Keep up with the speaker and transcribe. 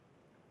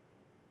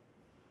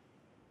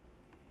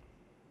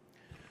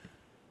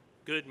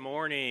Good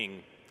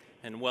morning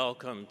and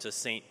welcome to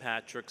St.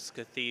 Patrick's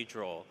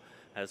Cathedral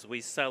as we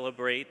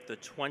celebrate the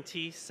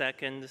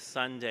 22nd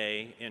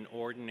Sunday in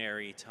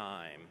Ordinary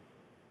Time.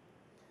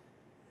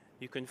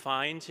 You can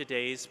find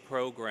today's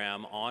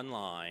program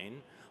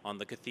online on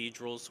the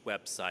Cathedral's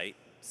website,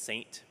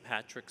 St.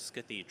 Patrick's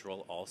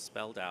Cathedral, all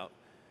spelled out,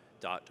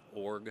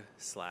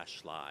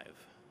 .org/live.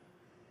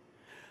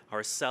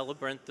 Our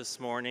celebrant this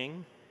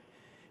morning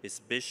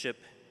is Bishop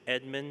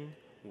Edmund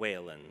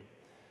Whalen.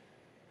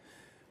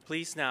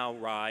 Please now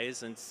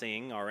rise and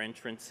sing our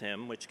entrance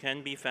hymn, which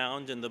can be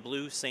found in the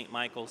blue St.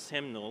 Michael's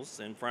hymnals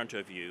in front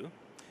of you.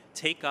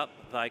 Take Up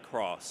Thy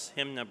Cross,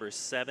 hymn number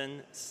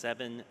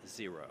 770.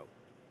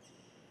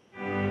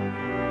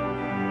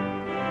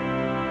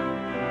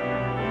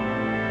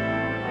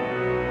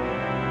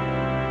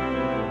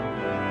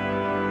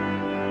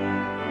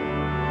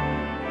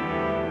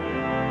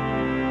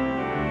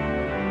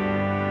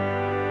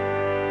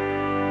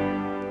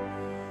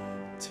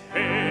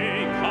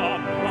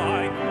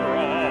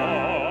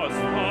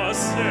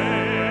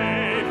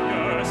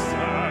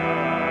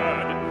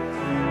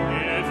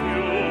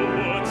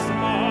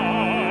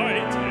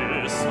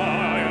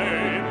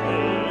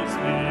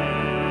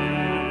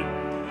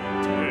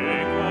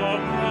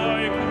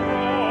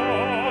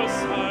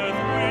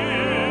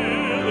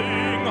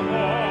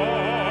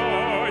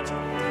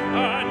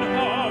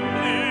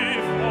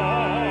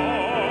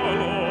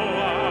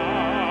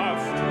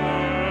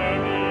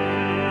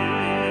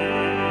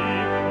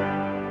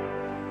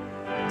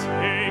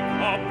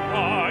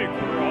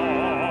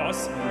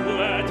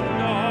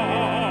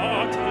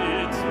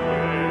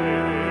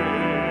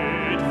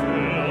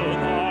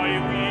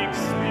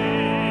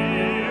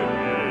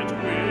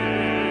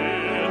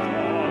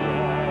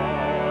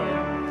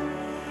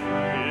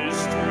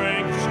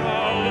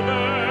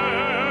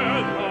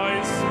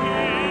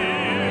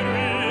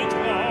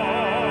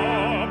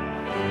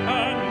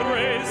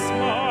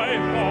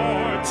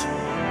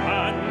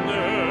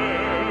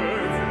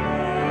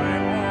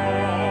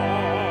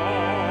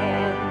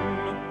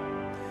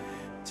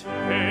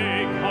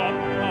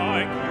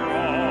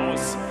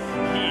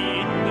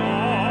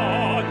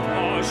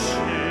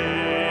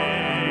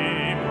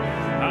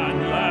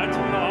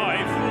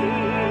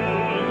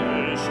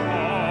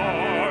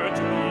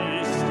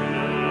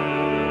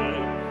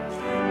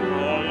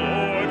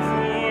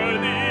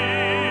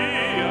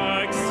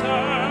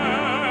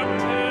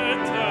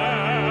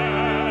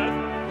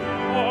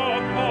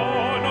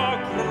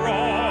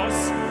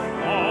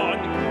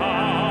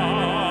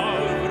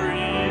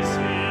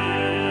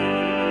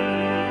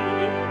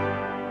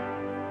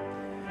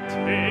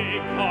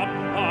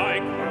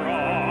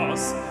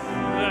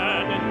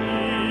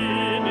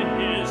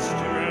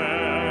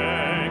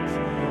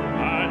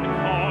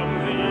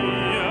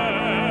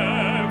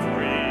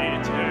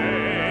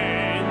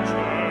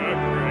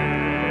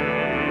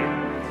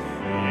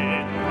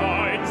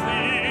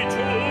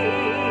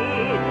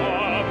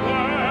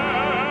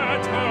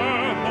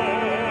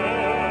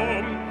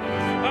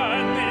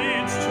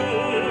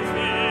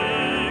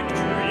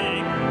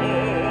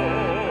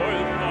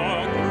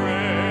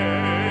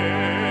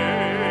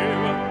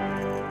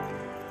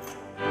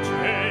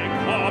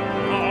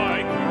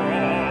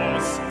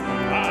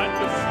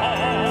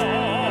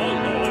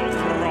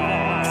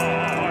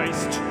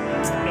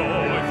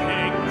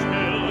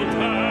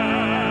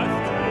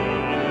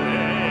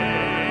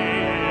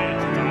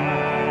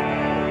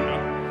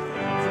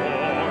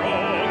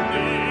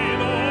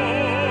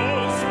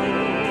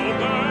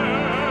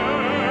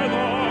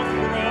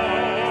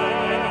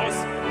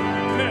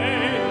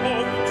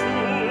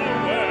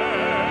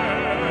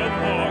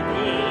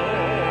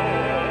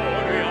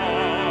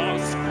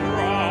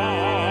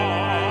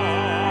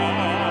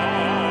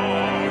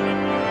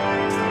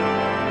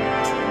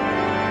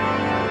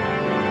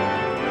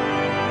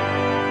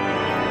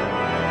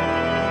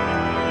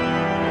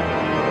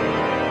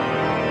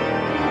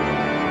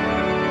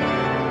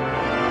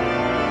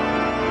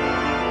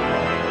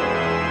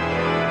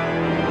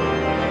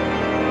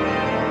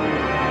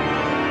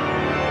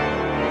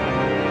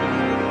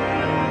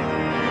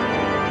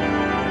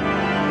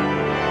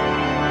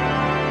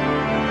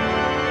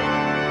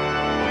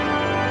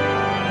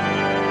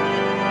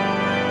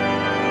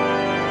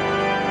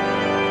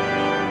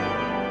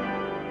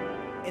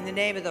 In the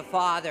name of the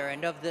Father,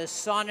 and of the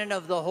Son, and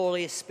of the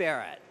Holy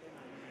Spirit,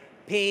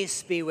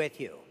 peace be with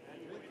you.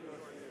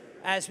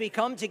 As we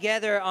come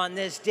together on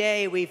this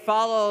day, we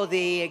follow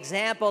the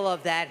example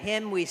of that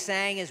hymn we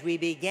sang as we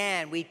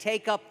began. We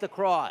take up the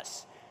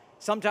cross.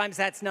 Sometimes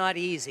that's not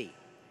easy.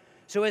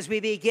 So as we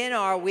begin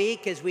our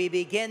week, as we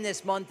begin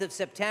this month of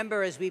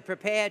September, as we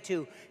prepare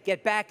to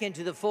get back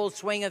into the full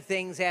swing of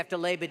things after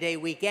Labor Day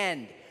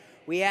weekend,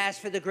 we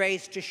ask for the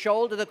grace to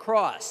shoulder the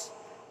cross,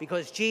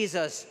 because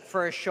Jesus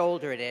first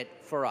shouldered it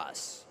for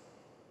us.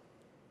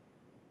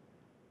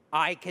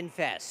 I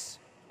confess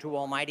to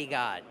Almighty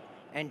God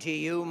and to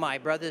you, my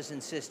brothers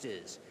and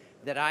sisters,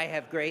 that I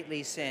have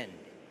greatly sinned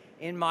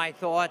in my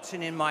thoughts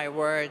and in my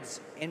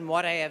words, in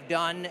what I have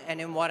done and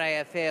in what I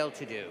have failed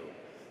to do,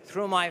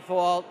 through my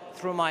fault,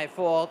 through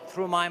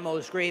my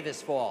most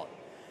grievous fault.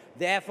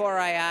 Therefore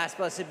I ask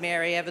Blessed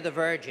Mary, ever the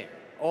Virgin,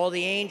 all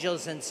the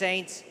angels and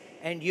saints,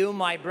 and you,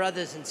 my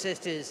brothers and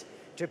sisters,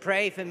 to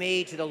pray for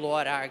me to the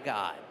Lord our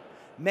God.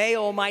 May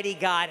Almighty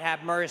God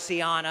have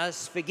mercy on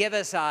us, forgive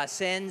us our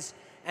sins,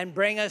 and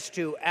bring us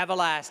to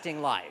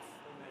everlasting life.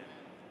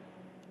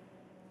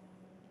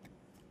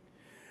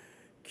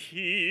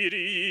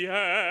 Kyrie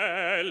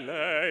eleison,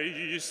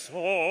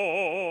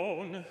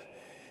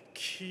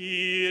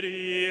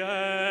 Kyrie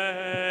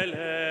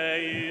eleison,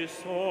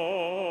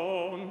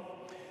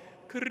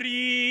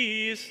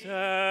 Christe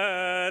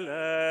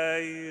eleison,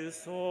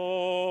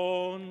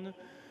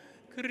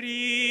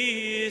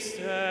 Christe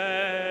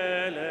eleison,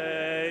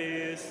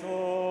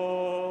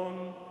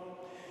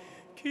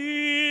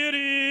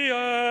 Kyrie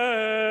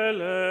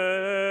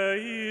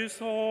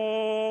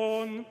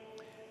eleison,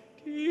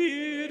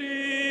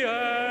 Kyrie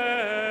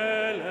eleison.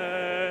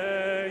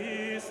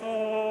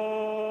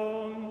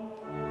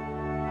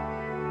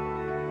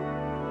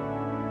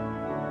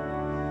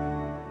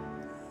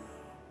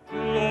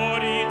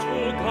 Glory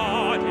to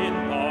God in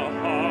the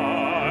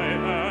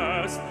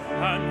highest,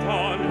 and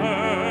on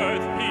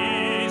earth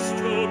peace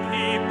to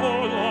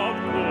people of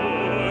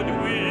good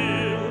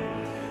will.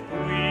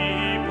 We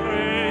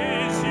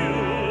praise you,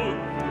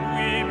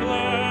 we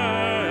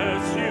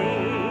bless you,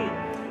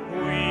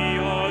 we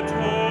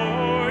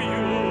adore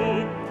you,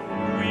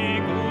 we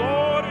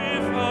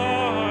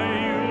glorify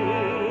you,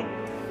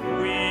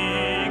 we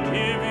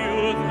give you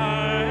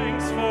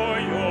thanks for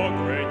your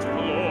great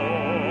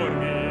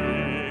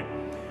glory.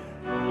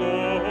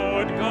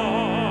 Lord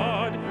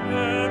God,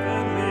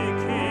 heavenly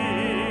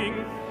King,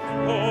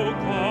 O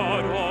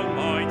God,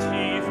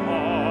 almighty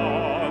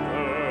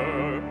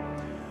Father,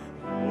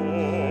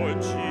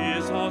 Lord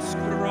Jesus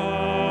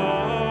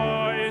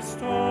Christ,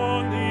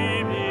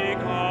 only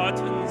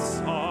begotten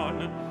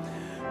Son,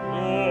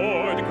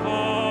 Lord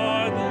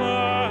God,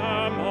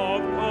 Lamb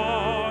of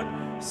God,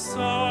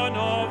 Son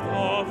of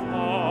the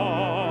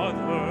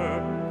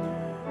Father,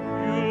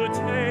 you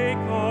take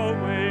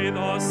away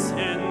the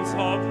sins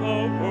of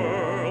the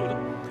world,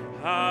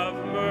 have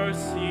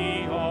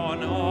mercy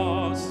on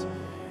us.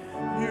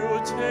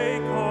 You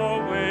take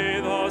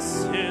away the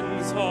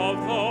sins of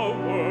the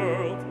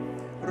world,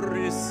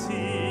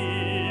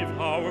 receive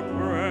our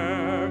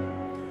prayer.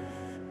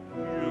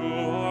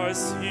 You are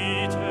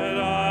seated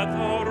at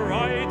the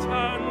right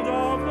hand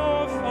of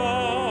the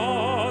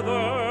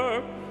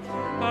Father,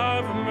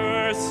 have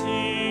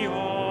mercy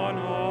on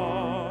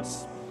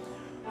us.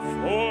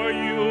 For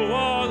you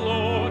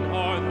alone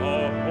are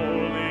the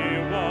Holy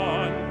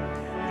One,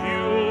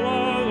 you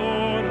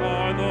alone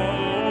are the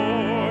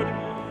Lord,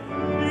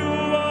 you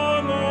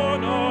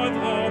alone are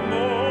the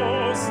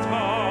Most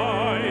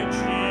High,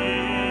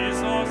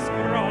 Jesus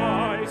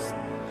Christ,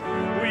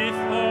 with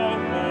the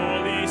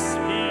Holy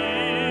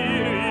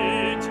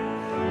Spirit,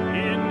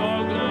 in the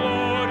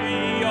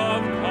glory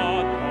of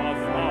God the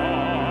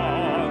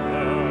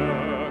Father.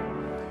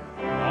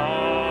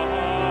 Amen.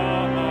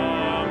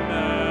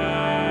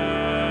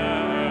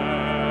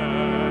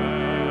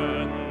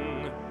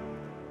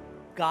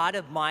 God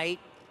of might,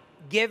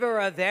 giver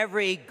of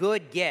every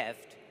good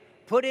gift,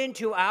 put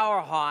into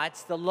our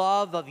hearts the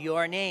love of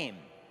your name,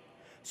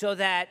 so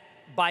that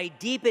by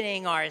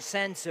deepening our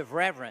sense of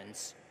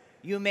reverence,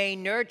 you may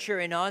nurture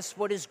in us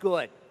what is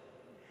good,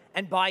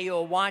 and by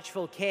your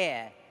watchful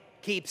care,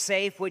 keep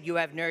safe what you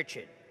have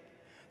nurtured.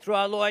 Through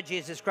our Lord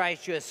Jesus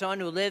Christ, your Son,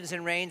 who lives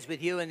and reigns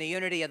with you in the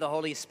unity of the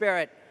Holy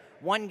Spirit,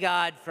 one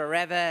God,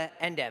 forever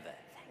and ever.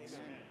 Thanks.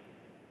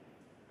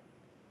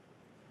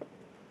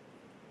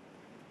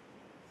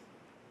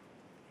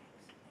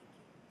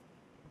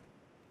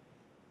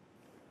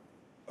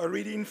 A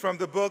reading from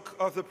the book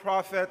of the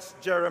prophet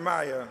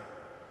Jeremiah.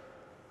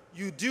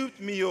 You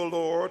duped me, O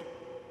Lord,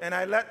 and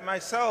I let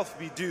myself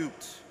be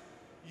duped.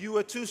 You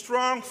were too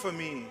strong for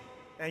me,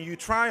 and you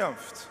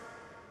triumphed.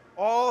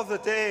 All the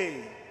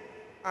day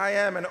I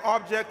am an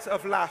object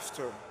of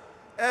laughter.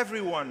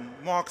 Everyone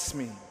mocks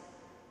me.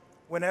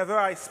 Whenever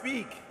I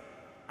speak,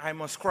 I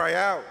must cry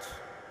out.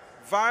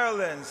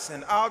 Violence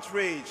and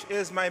outrage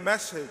is my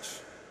message.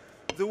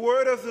 The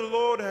word of the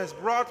Lord has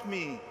brought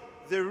me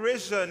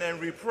derision and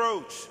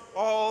reproach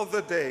all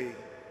the day.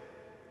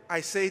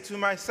 I say to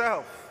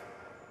myself,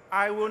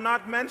 I will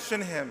not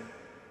mention him.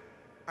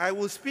 I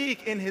will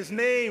speak in his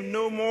name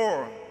no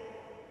more.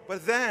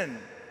 But then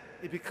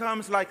it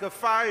becomes like a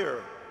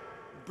fire,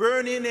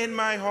 burning in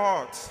my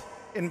heart,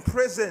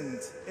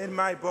 imprisoned in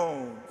my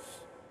bones.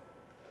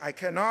 I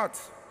cannot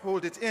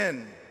hold it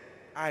in.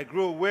 I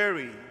grow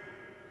weary.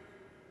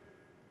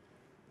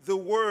 The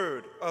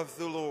word of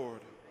the Lord.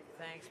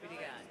 Thanks be to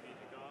God.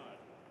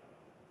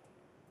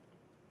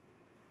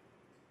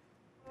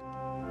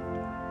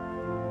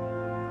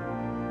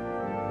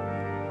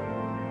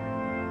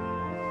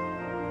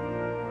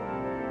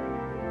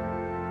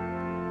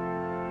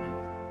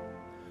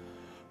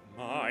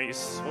 My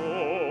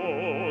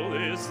soul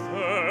is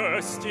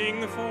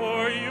thirsting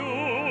for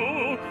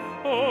you,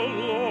 O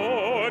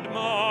Lord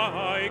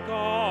my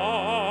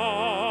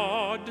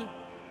God.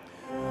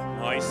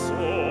 My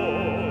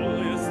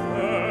soul is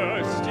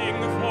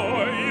thirsting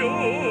for you,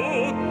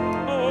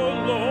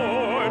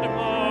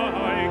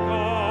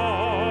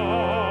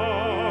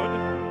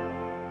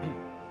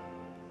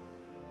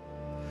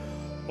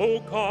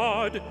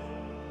 God.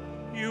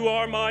 You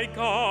are my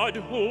God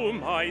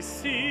whom I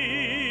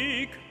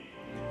seek.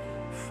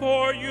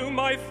 For you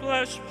my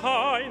flesh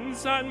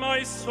pines and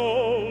my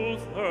soul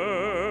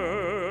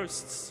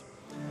thirsts.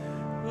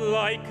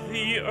 Like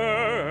the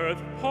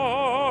earth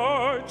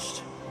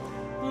parched,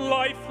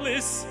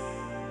 lifeless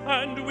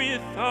and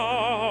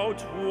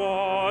without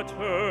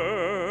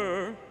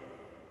water.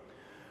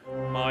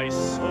 My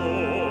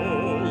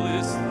soul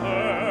is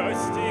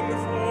thirsting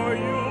for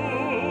you,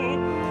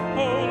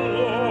 O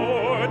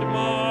Lord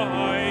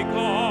my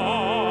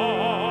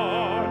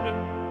God.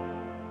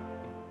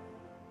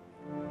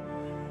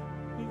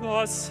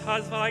 Thus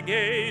as I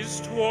gaze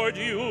toward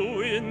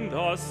you in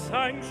the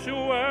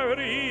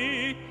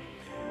sanctuary,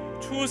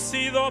 to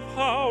see the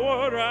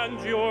power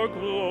and your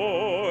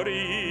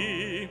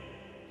glory.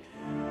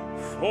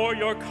 For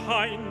your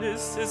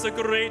kindness is a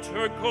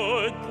greater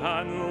good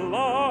than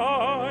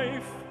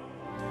life.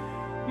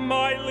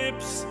 My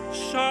lips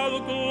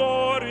shall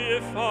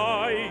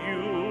glorify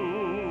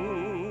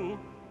you.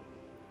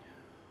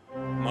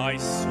 My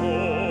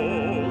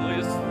soul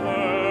is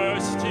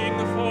thirsting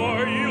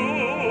for you,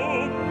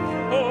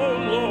 O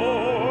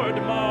Lord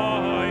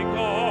my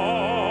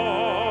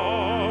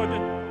God.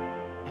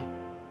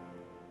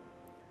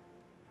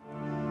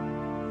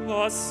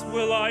 Thus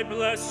will I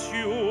bless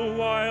you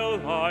while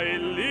I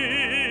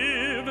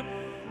live.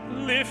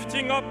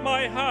 Lifting up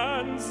my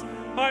hands,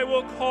 I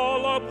will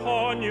call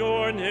upon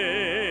your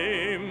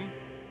name.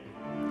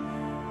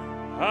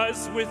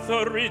 As with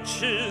the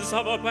riches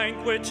of a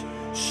banquet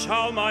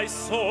shall my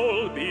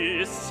soul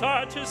be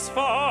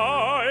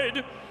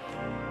satisfied,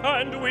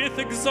 and with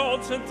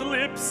exultant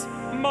lips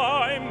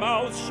my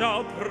mouth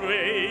shall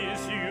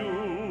praise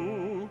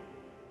you.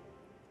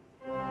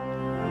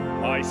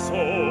 My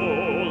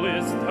soul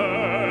is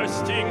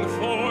thirsting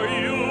for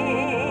you,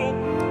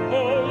 O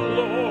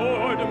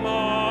Lord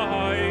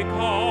my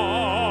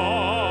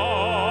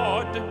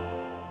God.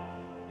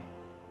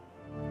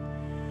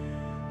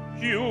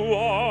 You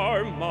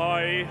are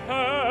my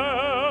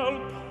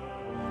help,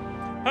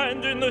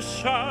 and in the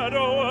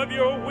shadow of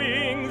your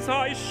wings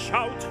I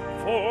shout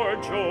for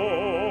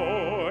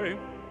joy.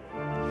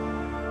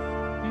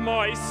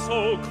 My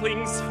soul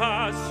clings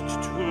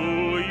fast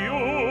to you.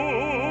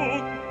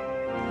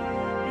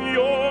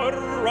 Your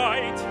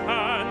right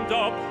hand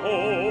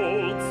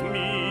upholds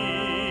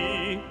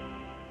me.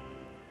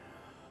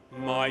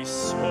 My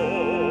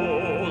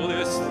soul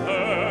is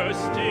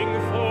thirsting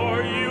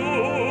for you,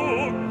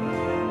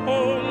 O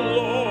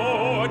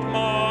Lord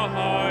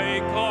my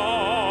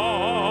God.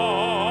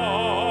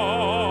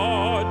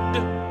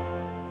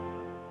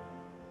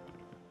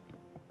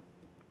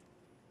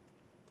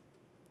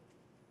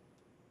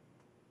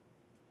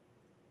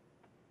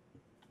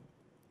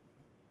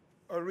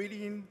 A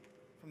reading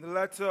from the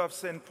letter of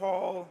St.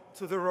 Paul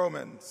to the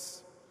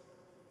Romans.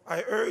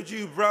 I urge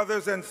you,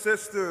 brothers and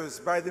sisters,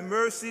 by the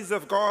mercies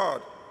of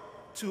God,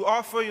 to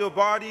offer your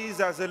bodies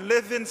as a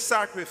living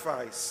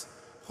sacrifice,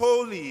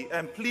 holy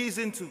and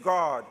pleasing to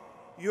God,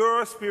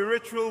 your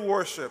spiritual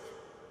worship.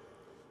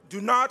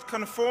 Do not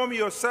conform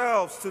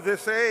yourselves to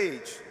this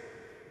age,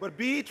 but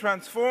be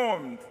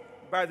transformed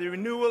by the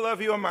renewal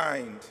of your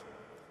mind,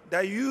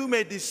 that you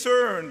may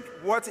discern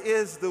what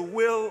is the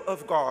will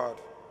of God,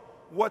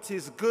 what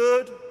is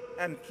good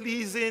and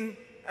pleasing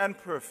and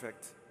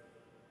perfect.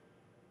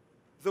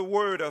 The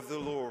word of the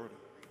Lord.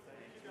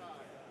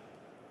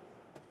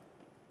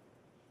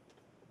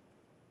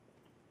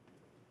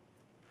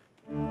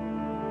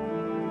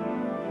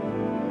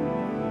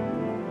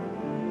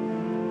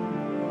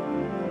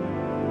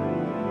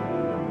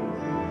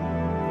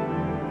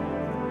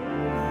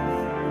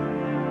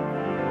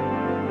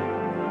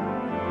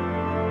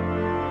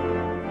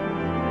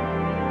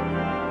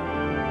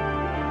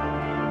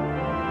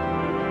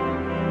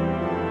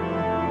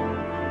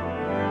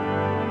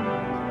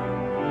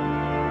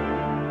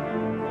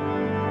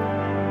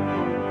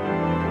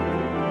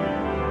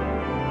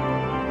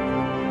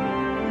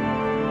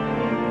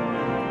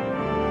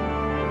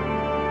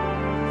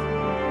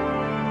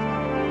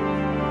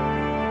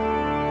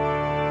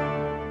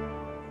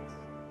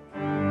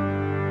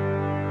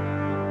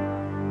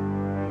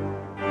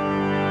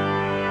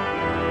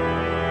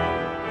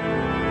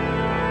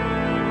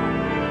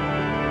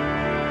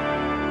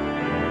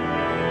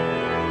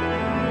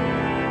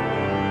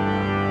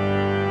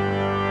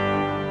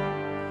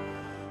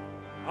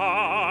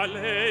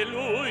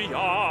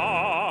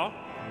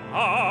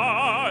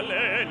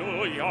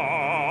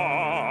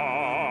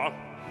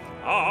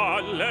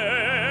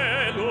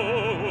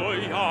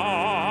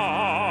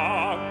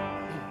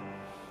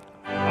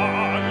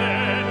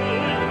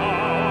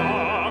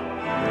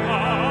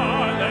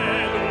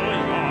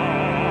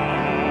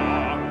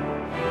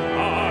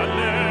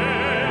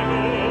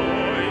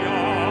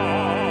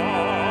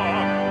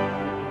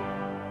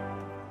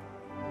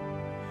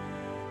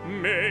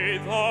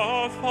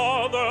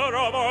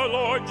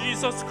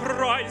 Jesus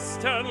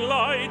Christ,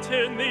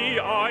 enlighten the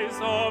eyes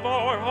of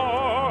our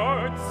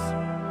hearts,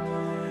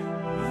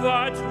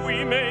 that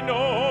we may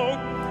know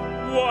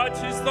What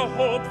is the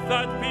hope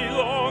that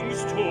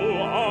belongs to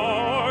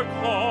our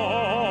call?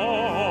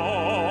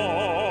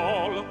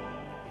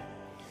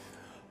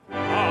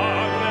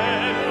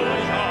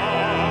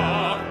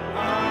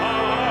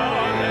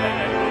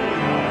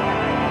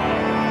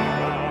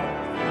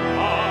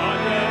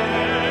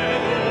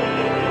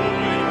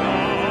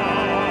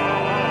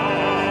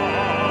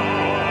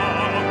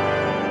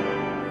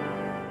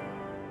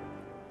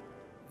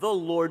 The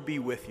Lord be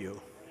with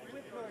you.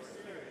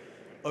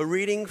 A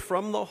reading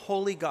from the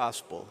Holy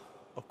Gospel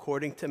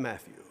according to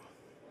Matthew.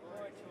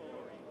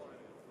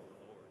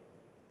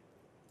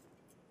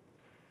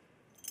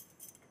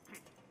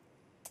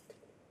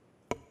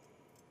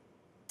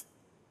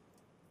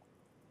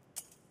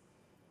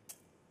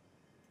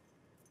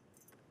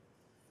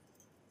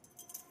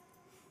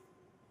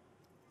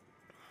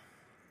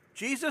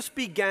 Jesus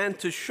began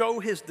to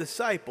show his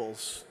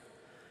disciples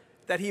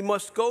that he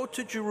must go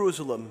to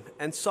Jerusalem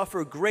and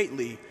suffer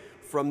greatly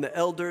from the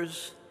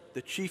elders,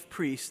 the chief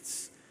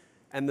priests,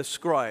 and the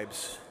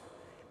scribes,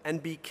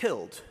 and be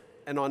killed,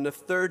 and on the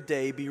third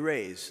day be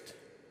raised.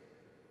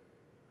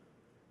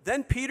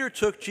 Then Peter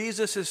took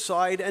Jesus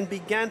aside and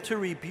began to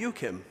rebuke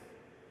him.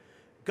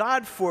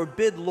 God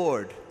forbid,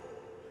 Lord,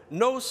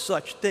 no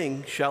such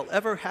thing shall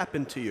ever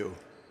happen to you.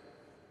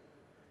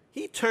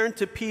 He turned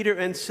to Peter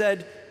and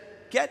said,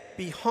 "Get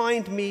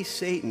behind me,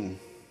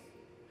 Satan.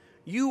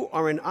 You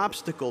are an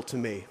obstacle to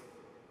me.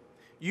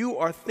 You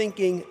are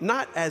thinking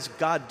not as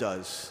God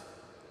does,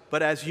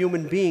 but as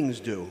human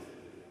beings do."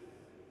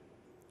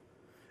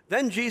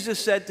 Then Jesus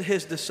said to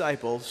his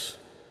disciples,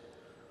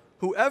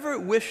 "Whoever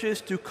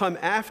wishes to come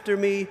after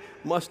me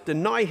must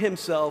deny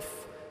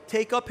himself,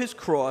 take up his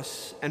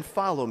cross, and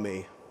follow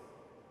me.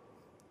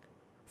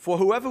 For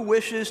whoever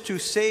wishes to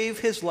save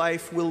his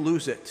life will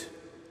lose it,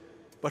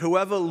 but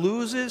whoever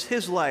loses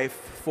his life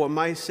for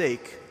my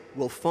sake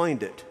will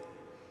find it.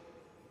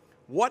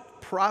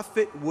 What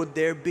profit would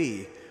there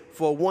be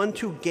for one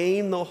to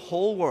gain the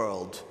whole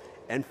world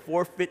and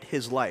forfeit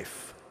his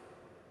life?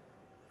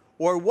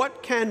 Or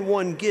what can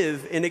one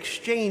give in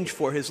exchange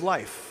for his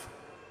life?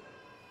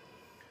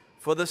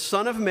 For the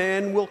Son of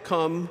Man will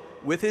come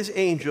with his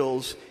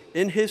angels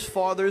in his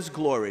Father's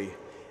glory,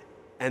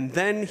 and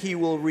then he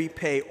will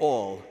repay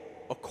all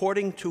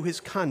according to his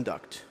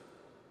conduct."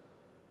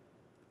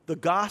 The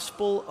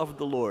Gospel of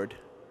the Lord.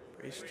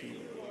 Praise to you,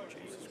 Lord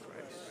Jesus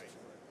Christ.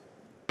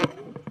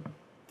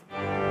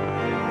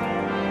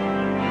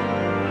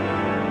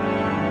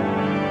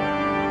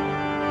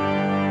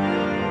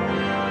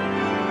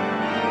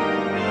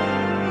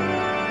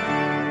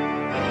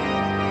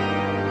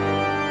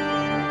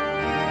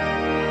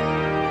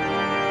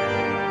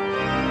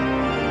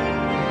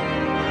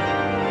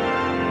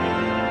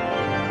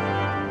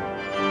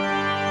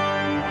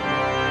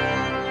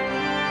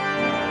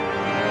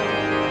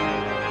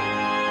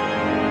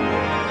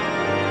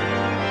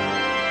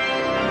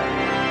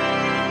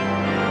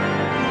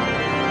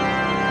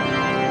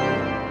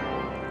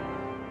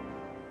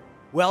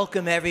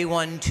 Welcome,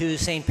 everyone, to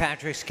St.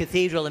 Patrick's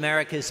Cathedral,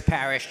 America's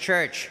parish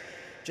church.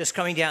 Just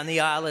coming down the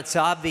aisle, it's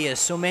obvious.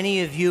 So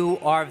many of you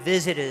are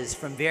visitors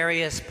from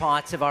various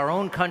parts of our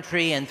own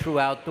country and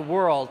throughout the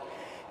world,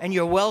 and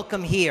you're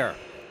welcome here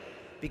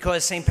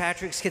because St.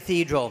 Patrick's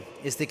Cathedral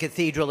is the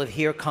cathedral of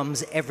Here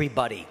Comes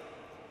Everybody.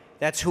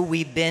 That's who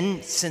we've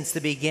been since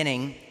the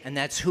beginning, and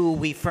that's who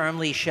we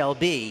firmly shall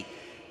be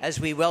as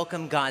we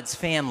welcome God's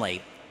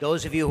family.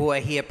 Those of you who are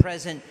here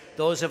present,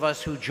 those of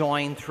us who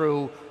join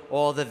through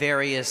all the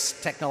various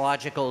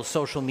technological,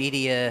 social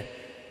media,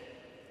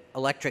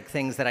 electric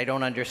things that I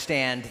don't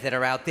understand that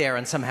are out there,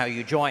 and somehow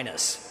you join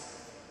us.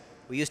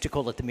 We used to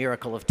call it the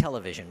miracle of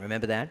television.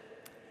 Remember that?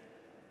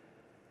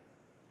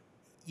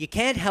 You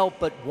can't help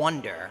but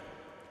wonder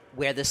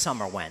where the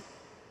summer went.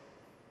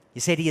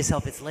 You say to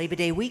yourself, it's Labor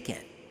Day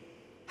weekend.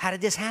 How did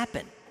this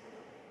happen?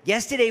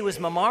 Yesterday was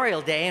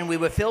Memorial Day, and we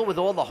were filled with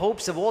all the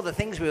hopes of all the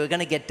things we were going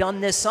to get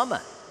done this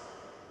summer.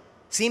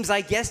 Seems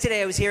like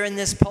yesterday I was here in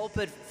this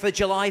pulpit for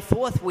July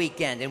 4th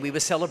weekend, and we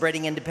were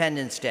celebrating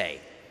Independence Day.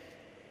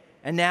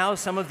 And now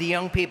some of the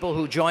young people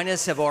who join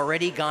us have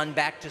already gone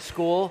back to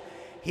school.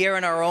 Here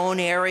in our own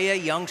area,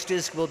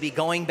 youngsters will be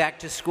going back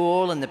to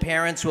school, and the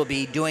parents will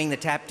be doing the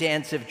tap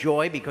dance of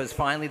joy because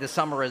finally the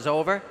summer is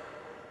over.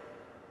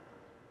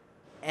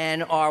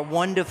 And our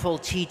wonderful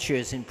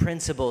teachers and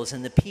principals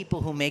and the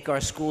people who make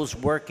our schools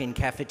work in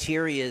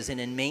cafeterias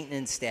and in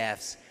maintenance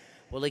staffs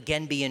will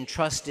again be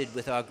entrusted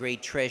with our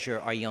great treasure,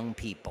 our young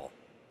people.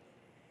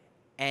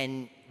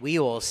 And we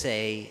all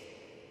say,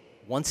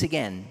 once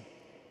again,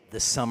 the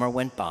summer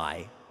went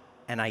by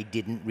and I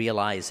didn't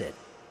realize it.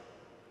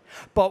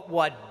 But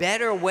what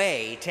better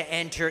way to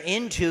enter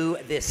into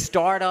this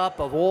startup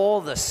of all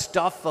the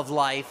stuff of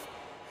life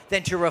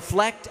than to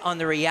reflect on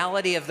the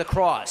reality of the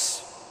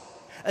cross,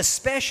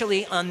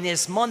 especially on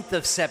this month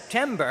of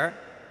September,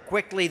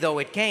 quickly though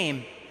it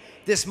came,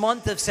 this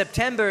month of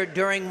September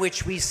during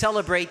which we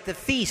celebrate the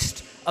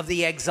feast of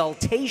the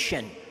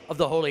exaltation of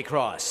the Holy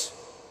Cross,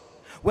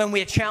 when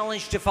we're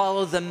challenged to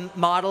follow the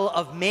model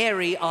of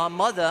Mary, our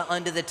mother,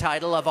 under the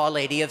title of Our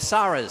Lady of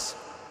Sorrows.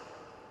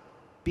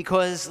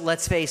 Because,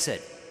 let's face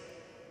it,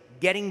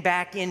 getting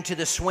back into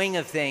the swing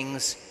of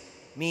things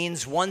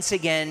means once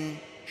again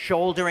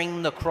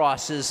shouldering the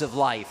crosses of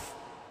life,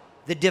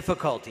 the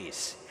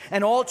difficulties.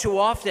 And all too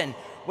often,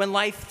 when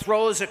life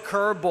throws a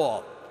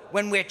curveball,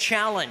 when we're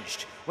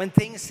challenged, when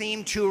things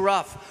seem too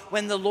rough,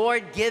 when the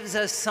Lord gives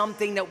us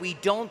something that we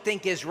don't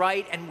think is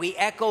right, and we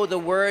echo the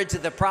words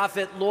of the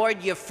prophet,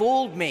 "Lord, you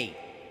fooled me.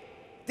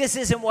 This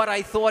isn't what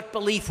I thought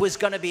belief was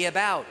going to be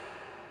about.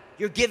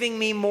 You're giving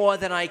me more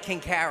than I can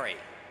carry."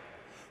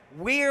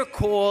 We're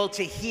called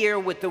to hear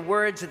with the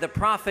words of the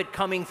prophet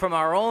coming from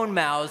our own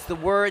mouths, the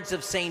words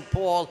of St.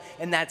 Paul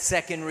in that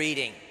second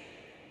reading.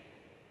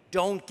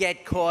 Don't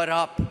get caught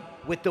up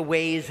with the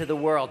ways of the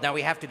world. Now,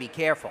 we have to be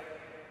careful,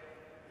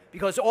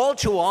 because all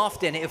too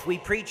often, if we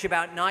preach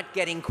about not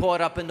getting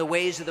caught up in the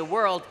ways of the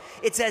world,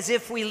 it's as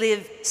if we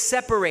live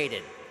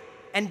separated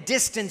and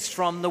distanced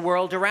from the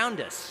world around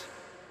us.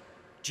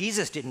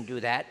 Jesus didn't do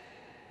that.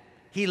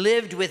 He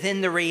lived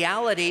within the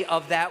reality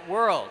of that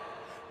world.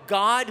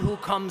 God, who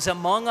comes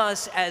among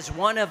us as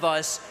one of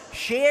us,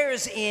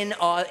 shares in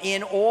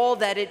all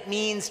that it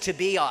means to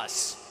be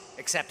us,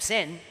 except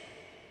sin,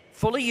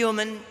 fully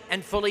human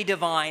and fully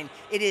divine.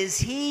 It is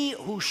He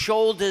who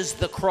shoulders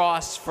the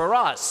cross for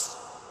us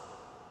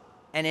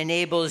and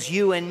enables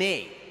you and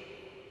me,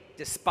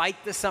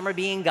 despite the summer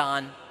being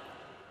gone,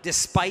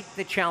 despite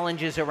the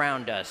challenges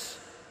around us,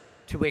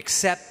 to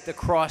accept the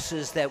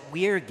crosses that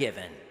we're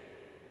given,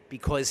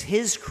 because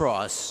His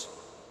cross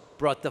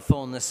brought the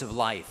fullness of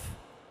life,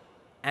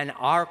 and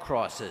our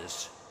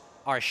crosses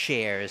are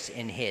shares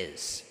in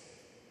His.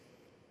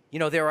 You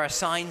know, there are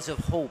signs of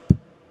hope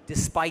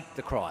despite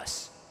the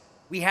cross.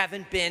 We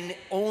haven't been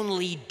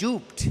only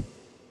duped,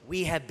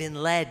 we have been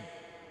led.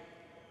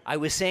 I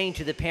was saying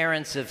to the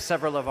parents of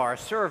several of our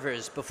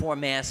servers before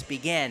Mass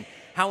began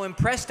how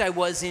impressed I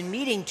was in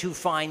meeting two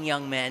fine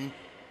young men,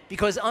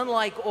 because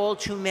unlike all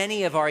too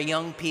many of our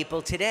young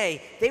people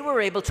today, they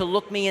were able to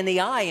look me in the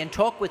eye and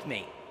talk with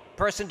me,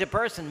 person to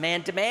person,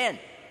 man to man.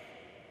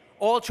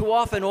 All too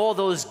often, all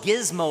those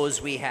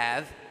gizmos we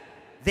have,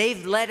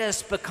 they've let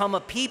us become a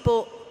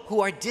people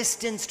who are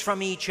distanced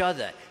from each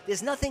other.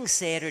 There's nothing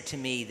sadder to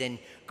me than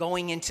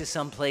going into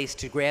some place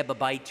to grab a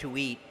bite to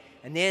eat,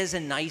 and there's a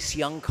nice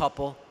young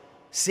couple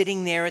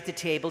sitting there at the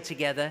table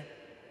together,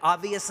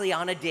 obviously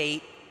on a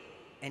date,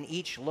 and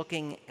each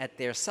looking at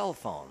their cell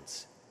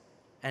phones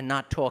and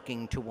not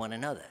talking to one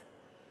another.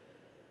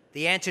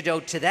 The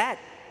antidote to that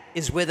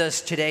is with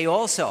us today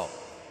also.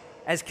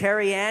 As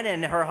Carrie Ann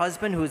and her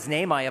husband, whose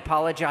name I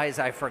apologize,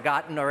 I've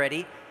forgotten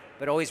already,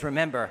 but always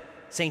remember,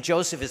 St.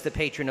 Joseph is the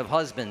patron of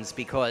husbands,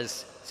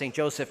 because St.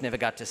 Joseph never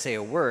got to say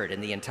a word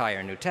in the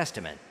entire New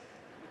Testament.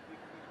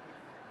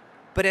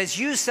 But as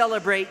you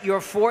celebrate your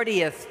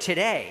 40th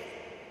today,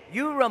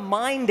 you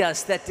remind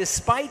us that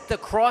despite the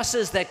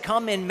crosses that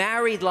come in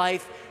married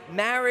life,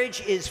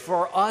 marriage is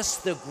for us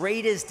the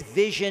greatest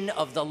vision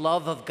of the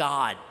love of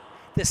God,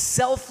 the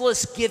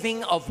selfless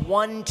giving of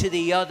one to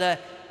the other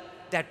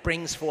that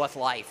brings forth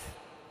life.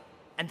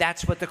 And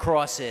that's what the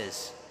cross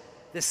is,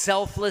 the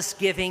selfless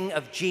giving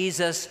of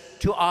Jesus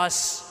to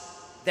us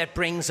that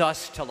brings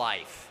us to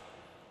life.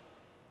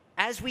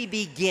 As we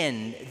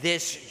begin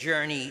this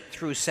journey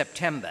through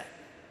September,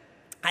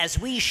 as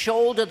we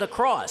shoulder the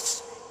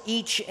cross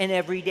each and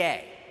every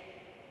day,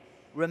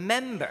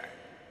 remember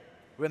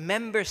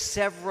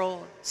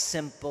several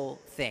simple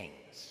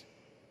things.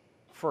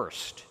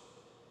 First,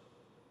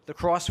 the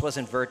cross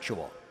wasn't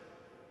virtual.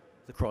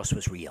 The cross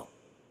was real.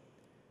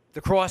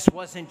 The cross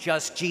wasn't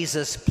just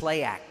Jesus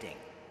play acting.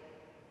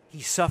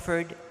 He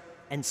suffered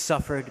and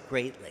suffered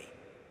greatly.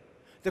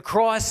 The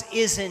cross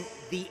isn't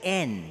the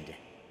end.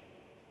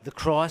 The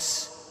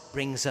cross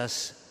brings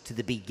us to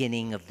the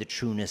beginning of the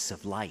trueness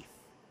of life.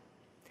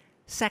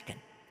 Second,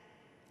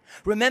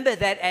 remember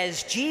that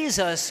as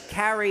Jesus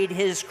carried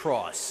his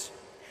cross,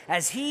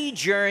 as he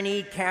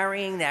journeyed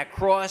carrying that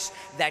cross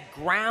that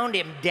ground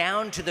him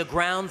down to the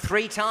ground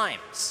 3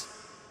 times,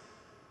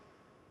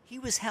 he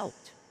was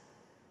helped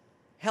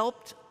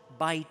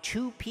by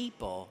 2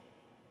 people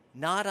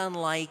not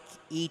unlike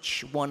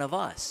each one of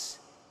us,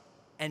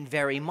 and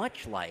very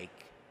much like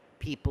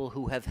people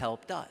who have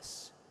helped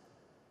us,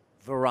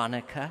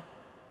 Veronica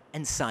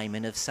and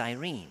Simon of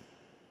Cyrene.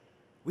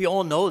 We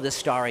all know the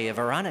story of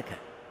Veronica.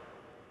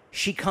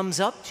 She comes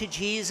up to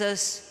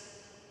Jesus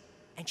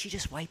and she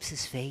just wipes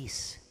his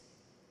face.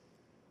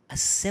 A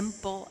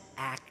simple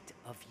act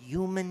of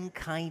human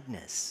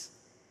kindness.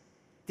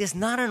 There's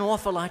not an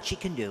awful lot she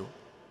can do.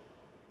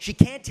 She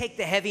can't take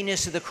the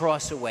heaviness of the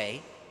cross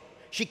away.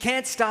 She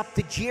can't stop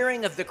the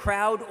jeering of the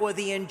crowd or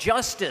the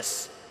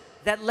injustice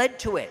that led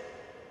to it.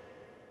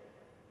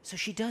 So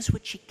she does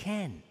what she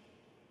can.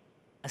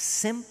 A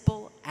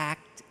simple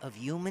act of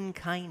human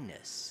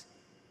kindness,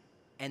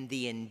 and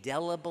the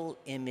indelible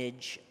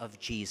image of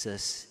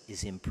Jesus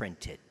is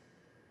imprinted.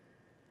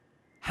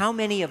 How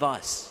many of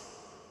us,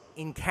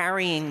 in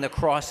carrying the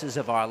crosses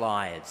of our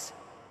lives,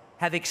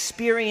 have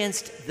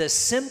experienced the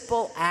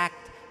simple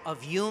act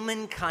of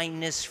human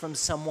kindness from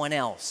someone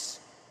else?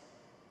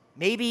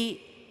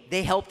 Maybe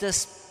they helped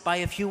us by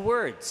a few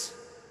words.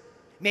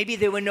 Maybe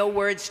there were no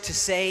words to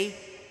say,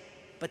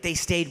 but they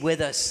stayed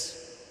with us.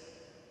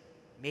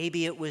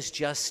 Maybe it was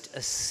just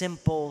a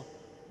simple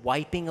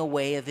wiping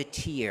away of a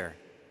tear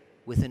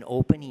with an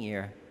open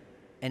ear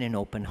and an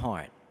open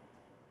heart.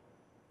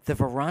 The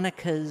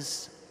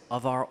Veronicas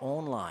of our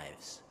own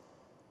lives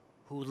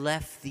who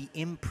left the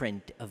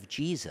imprint of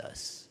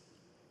Jesus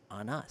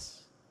on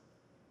us.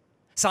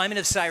 Simon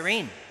of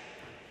Cyrene,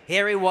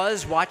 here he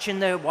was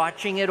watching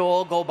it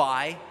all go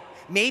by.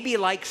 Maybe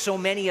like so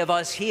many of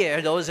us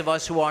here, those of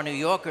us who are New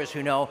Yorkers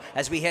who know,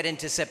 as we head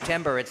into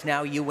September, it's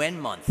now UN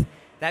month.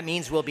 That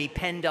means we'll be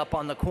penned up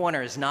on the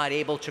corners, not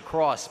able to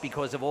cross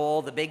because of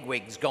all the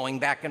bigwigs going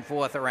back and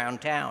forth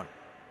around town.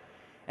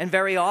 And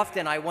very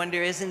often I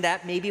wonder, isn't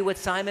that maybe what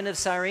Simon of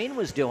Cyrene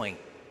was doing?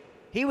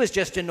 He was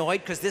just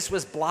annoyed because this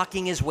was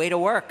blocking his way to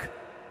work.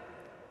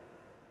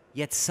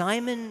 Yet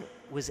Simon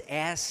was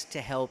asked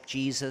to help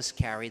Jesus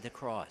carry the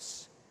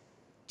cross.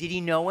 Did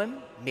he know him?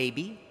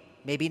 Maybe,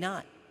 maybe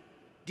not.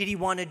 Did he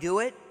want to do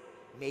it?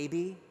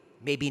 Maybe,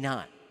 maybe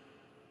not.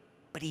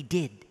 But he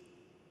did.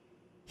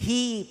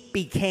 He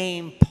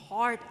became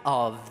part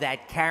of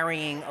that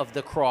carrying of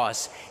the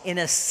cross in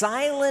a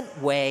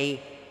silent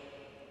way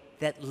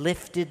that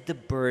lifted the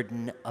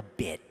burden a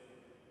bit.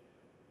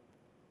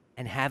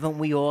 And haven't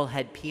we all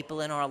had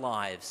people in our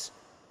lives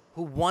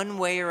who one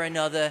way or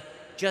another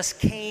just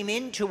came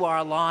into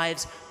our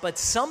lives, but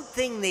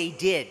something they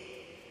did,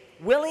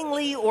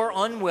 willingly or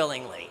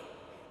unwillingly,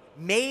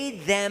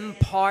 made them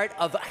part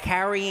of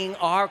carrying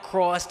our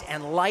cross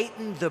and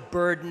lightened the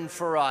burden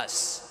for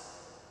us,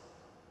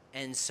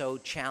 and so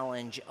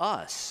challenge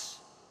us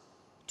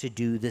to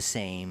do the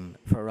same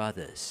for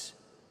others.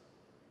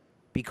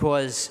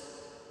 Because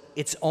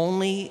it's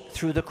only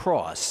through the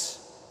cross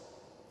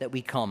that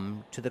we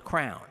come to the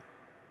crown.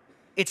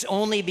 It's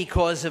only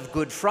because of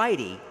Good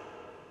Friday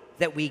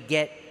that we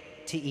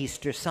get to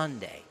Easter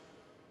Sunday.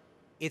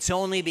 It's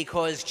only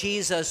because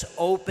Jesus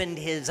opened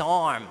his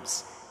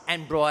arms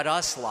and brought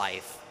us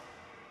life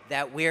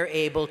that we're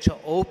able to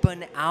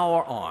open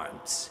our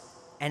arms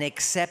and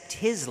accept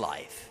his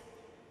life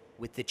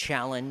with the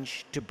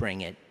challenge to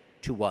bring it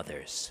to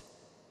others.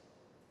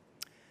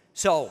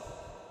 So,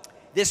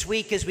 this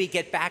week as we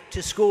get back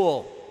to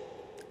school,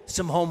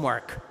 some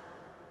homework.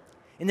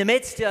 In the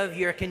midst of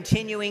your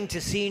continuing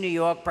to see New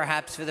York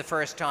perhaps for the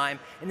first time,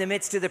 in the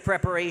midst of the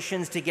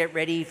preparations to get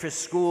ready for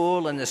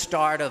school and the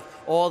start of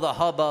all the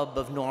hubbub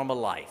of normal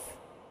life,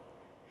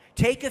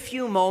 take a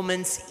few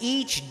moments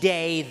each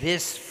day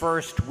this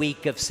first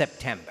week of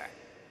September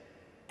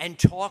and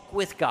talk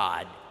with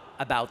God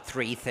about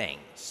three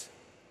things.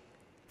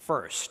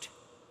 First,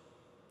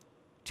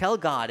 tell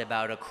God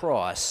about a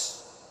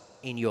cross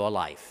in your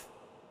life.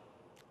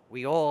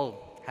 We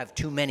all have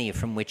too many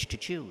from which to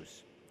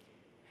choose.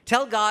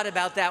 Tell God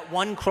about that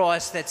one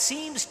cross that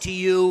seems to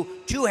you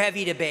too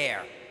heavy to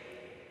bear.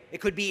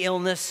 It could be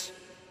illness,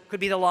 could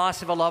be the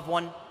loss of a loved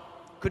one,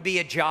 could be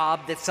a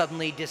job that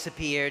suddenly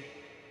disappeared,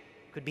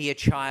 could be a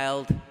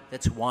child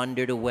that's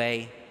wandered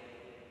away,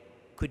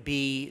 could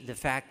be the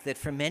fact that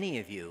for many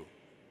of you,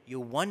 you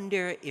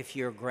wonder if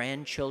your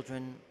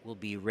grandchildren will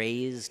be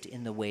raised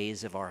in the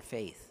ways of our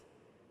faith.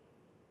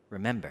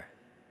 Remember,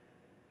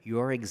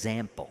 your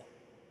example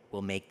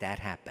will make that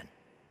happen.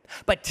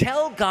 But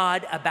tell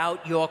God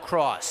about your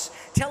cross.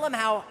 Tell him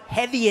how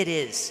heavy it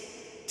is.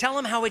 Tell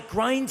him how it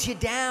grinds you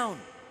down.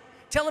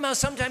 Tell him how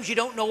sometimes you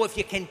don't know if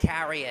you can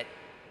carry it.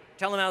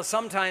 Tell him how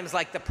sometimes,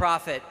 like the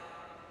prophet,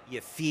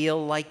 you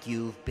feel like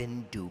you've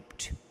been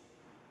duped.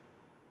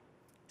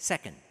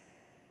 Second,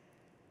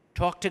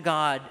 talk to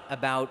God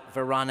about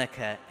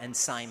Veronica and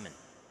Simon.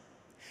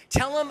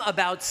 Tell him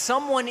about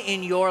someone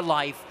in your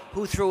life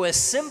who, through a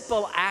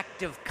simple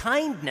act of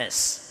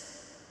kindness,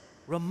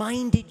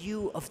 reminded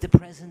you of the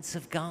presence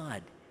of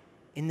God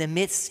in the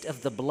midst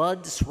of the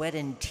blood, sweat,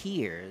 and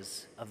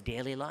tears of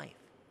daily life.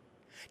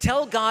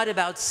 Tell God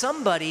about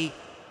somebody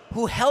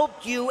who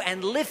helped you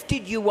and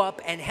lifted you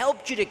up and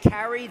helped you to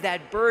carry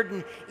that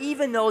burden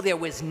even though there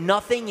was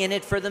nothing in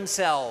it for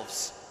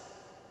themselves.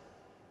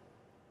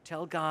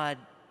 Tell God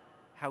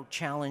how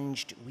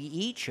challenged we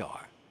each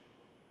are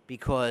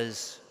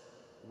because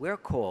we're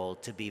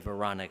called to be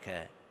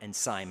Veronica and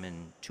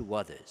Simon to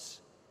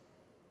others.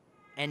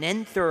 And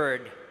then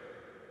third,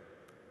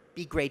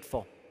 be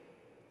grateful.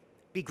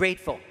 Be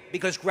grateful,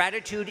 because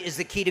gratitude is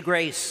the key to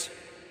grace.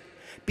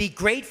 Be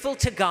grateful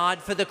to God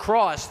for the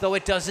cross, though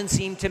it doesn't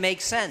seem to make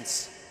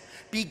sense.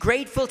 Be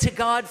grateful to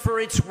God for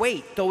its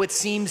weight, though it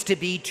seems to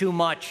be too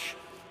much.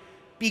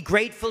 Be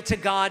grateful to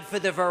God for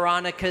the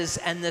Veronicas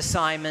and the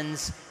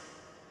Simons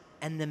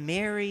and the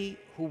Mary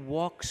who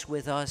walks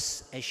with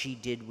us as she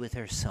did with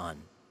her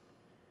son.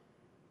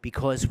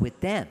 Because with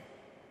them,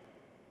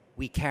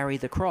 we carry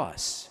the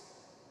cross.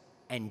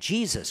 And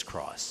Jesus'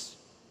 cross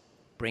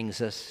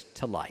brings us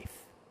to life.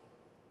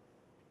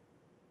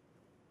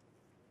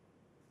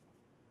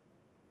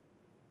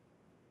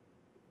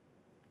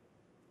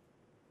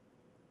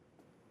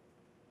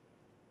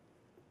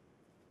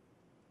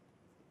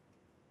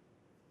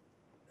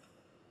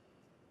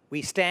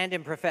 We stand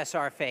and profess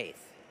our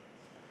faith.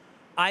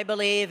 I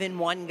believe in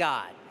one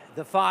God,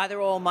 the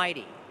Father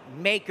Almighty,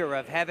 maker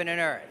of heaven and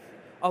earth,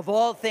 of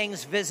all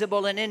things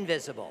visible and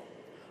invisible.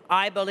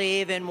 I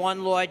believe in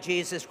one Lord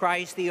Jesus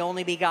Christ, the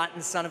only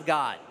begotten Son of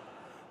God,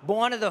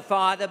 born of the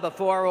Father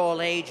before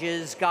all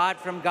ages, God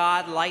from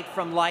God, light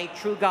from light,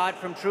 true God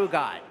from true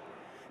God,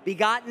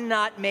 begotten,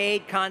 not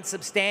made,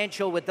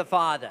 consubstantial with the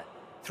Father.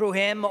 Through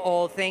him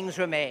all things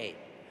were made.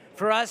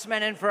 For us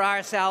men and for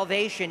our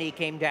salvation he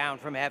came down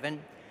from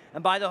heaven,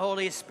 and by the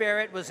Holy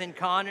Spirit was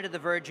incarnate of the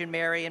Virgin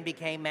Mary and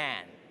became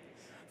man.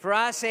 For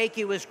our sake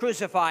he was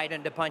crucified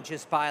under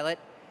Pontius Pilate.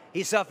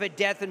 He suffered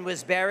death and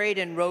was buried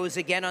and rose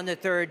again on the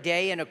third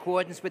day in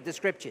accordance with the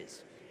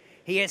Scriptures.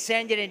 He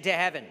ascended into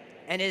heaven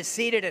and is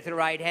seated at the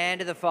right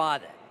hand of the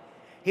Father.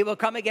 He will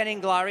come again in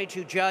glory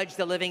to judge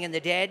the living and the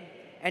dead,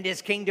 and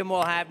his kingdom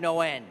will have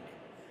no end.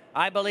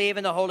 I believe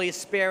in the Holy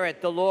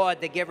Spirit, the Lord,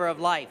 the giver of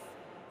life,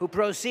 who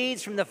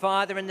proceeds from the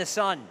Father and the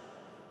Son,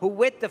 who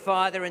with the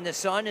Father and the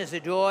Son is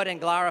adored and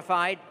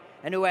glorified,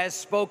 and who has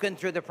spoken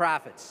through the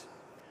prophets.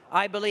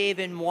 I believe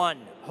in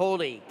one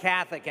holy,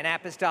 Catholic, and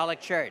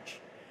apostolic church.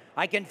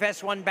 I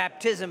confess one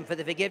baptism for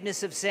the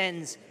forgiveness of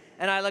sins,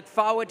 and I look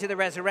forward to the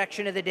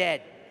resurrection of the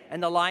dead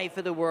and the life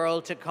of the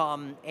world to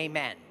come.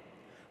 Amen.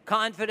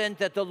 Confident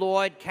that the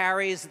Lord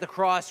carries the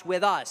cross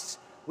with us,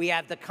 we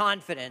have the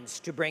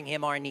confidence to bring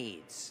him our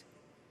needs.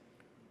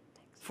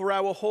 For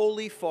our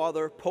Holy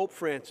Father, Pope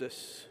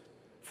Francis,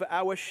 for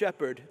our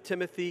shepherd,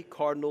 Timothy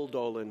Cardinal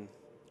Dolan,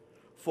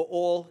 for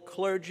all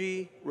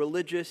clergy,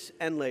 religious,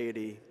 and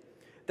laity,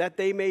 that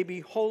they may be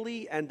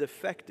holy and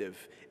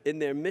effective in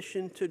their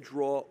mission to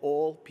draw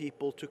all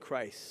people to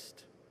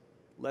Christ.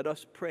 Let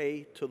us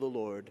pray to the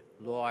Lord.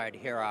 Lord,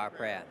 hear our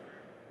prayer.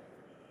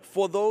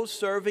 For those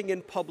serving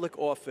in public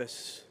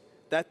office,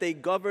 that they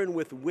govern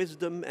with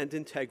wisdom and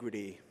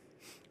integrity,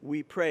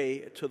 we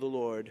pray to the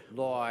Lord.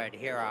 Lord,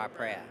 hear our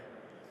prayer.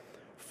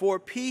 For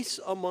peace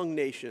among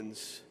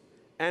nations,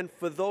 and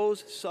for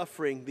those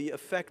suffering the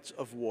effects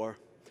of war,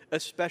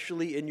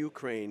 especially in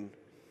Ukraine,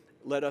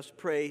 let us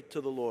pray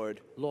to the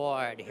Lord.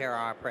 Lord, hear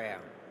our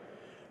prayer.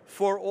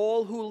 For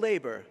all who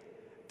labor,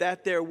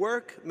 that their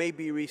work may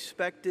be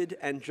respected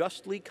and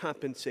justly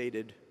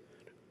compensated,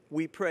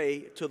 we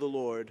pray to the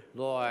Lord.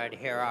 Lord,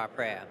 hear our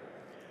prayer.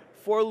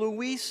 For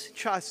Luis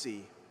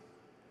Chassi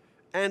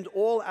and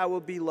all our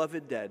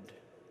beloved dead,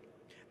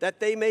 that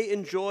they may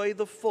enjoy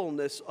the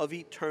fullness of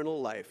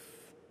eternal life,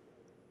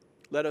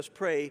 let us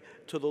pray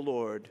to the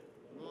Lord.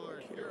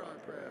 Lord, hear our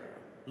prayer.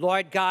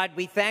 Lord God,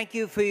 we thank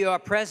you for your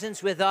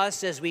presence with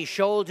us as we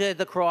shoulder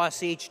the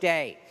cross each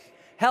day.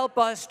 Help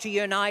us to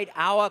unite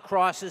our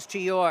crosses to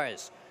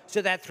yours,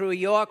 so that through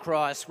your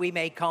cross we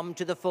may come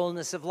to the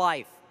fullness of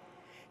life.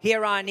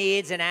 Hear our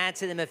needs and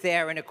answer them if they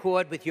are in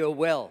accord with your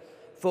will,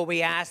 for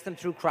we ask them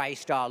through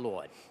Christ our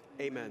Lord.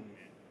 Amen.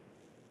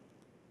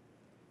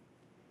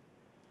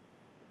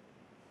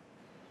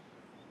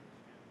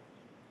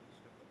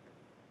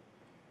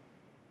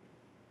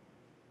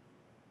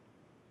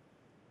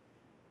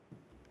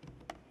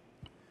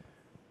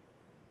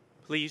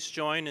 Please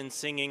join in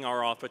singing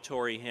our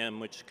offertory hymn,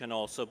 which can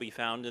also be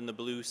found in the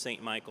blue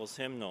St. Michael's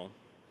hymnal.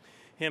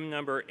 Hymn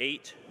number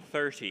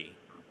 830,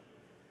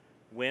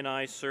 When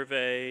I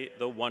Survey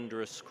the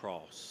Wondrous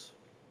Cross.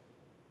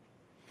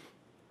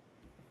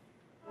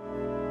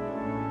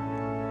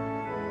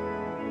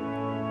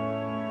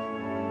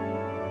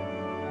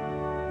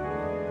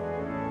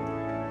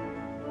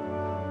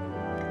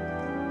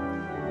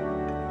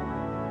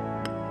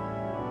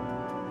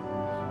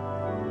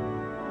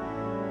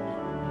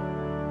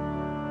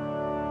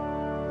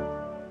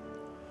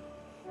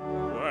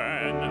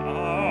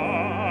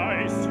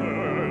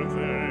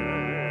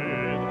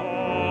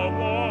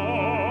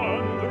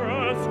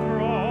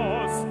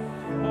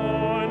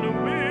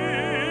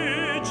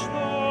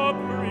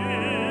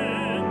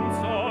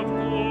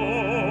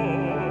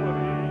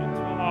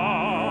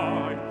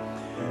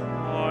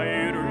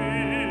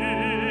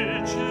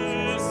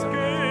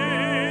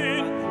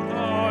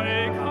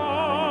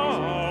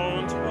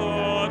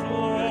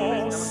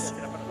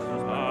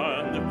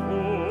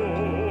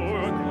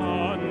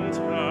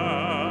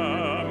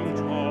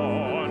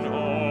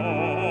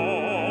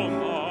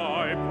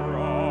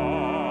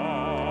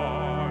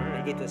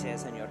 Bendito sea,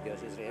 Señor Dios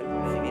Israel,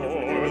 por el divino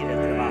fruto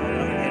del trabajo de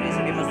la mujer, y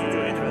seguimos tu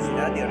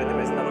generosidad, y ahora te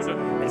prestamos.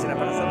 Él será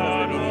para nosotros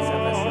la vida y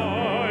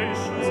salvación.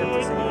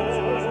 Santo Señor,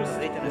 nosotros,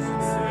 rey de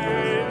nuestros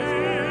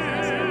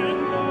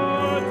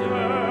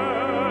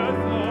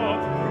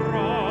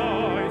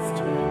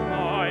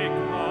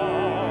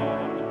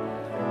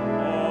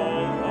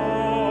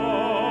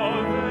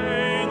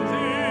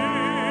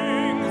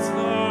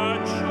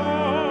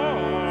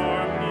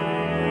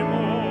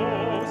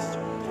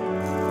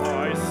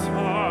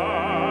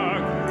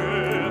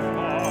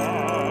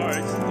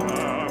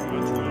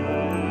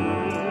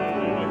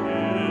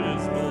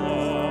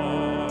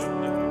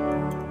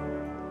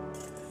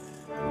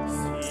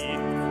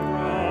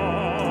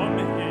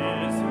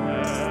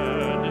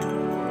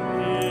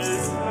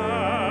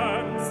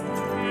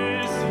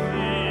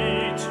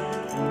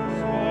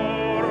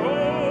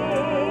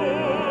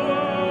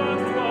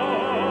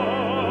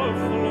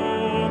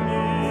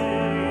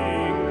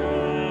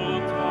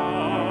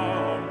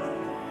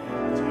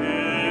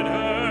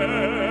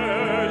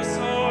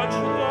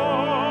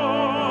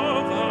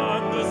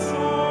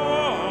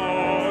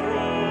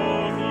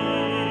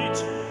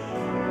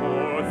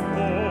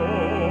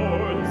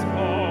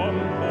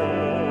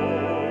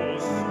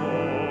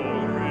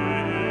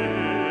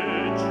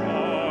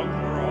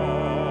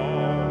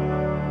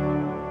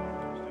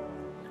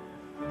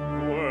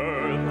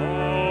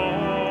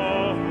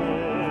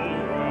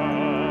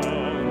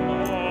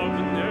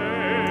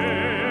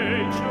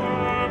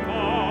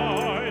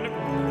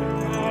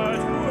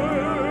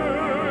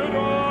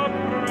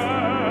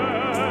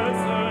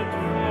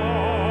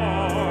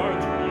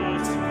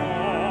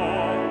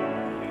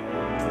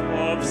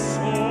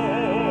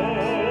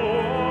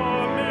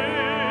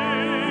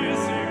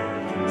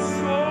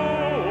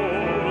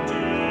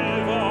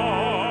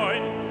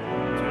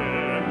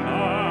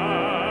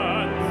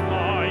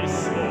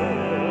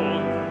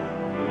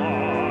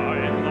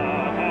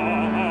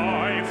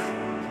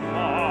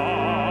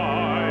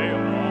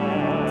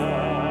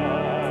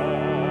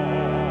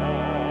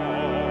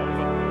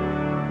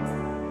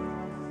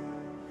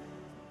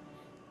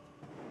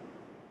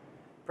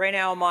Pray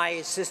now,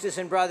 my sisters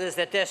and brothers,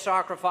 that this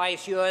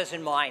sacrifice, yours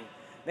and mine,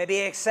 may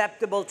be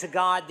acceptable to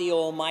God, the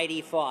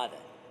Almighty Father.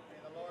 May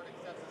the Lord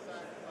accept the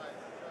sacrifice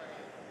at your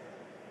hands,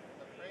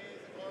 the praise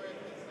and glory of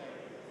his name,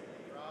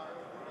 for our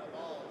and of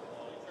all his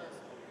holy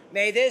church.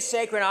 May this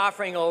sacred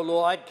offering, O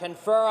Lord,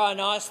 confer on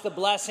us the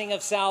blessing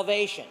of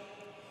salvation,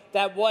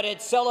 that what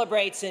it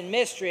celebrates in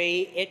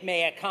mystery, it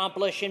may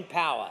accomplish in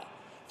power,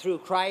 through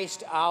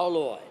Christ our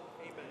Lord.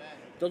 Amen.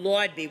 The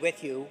Lord be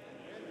with you.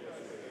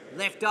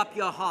 Lift up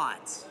your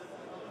hearts.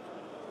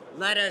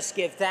 Let us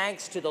give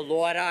thanks to the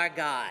Lord our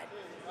God.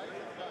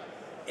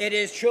 It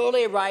is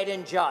truly right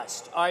and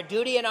just, our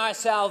duty and our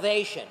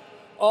salvation,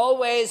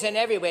 always and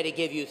everywhere to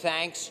give you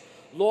thanks,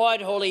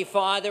 Lord, Holy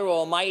Father,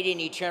 Almighty and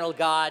eternal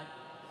God.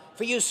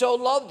 For you so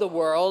loved the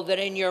world that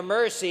in your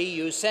mercy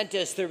you sent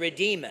us the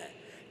Redeemer,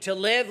 to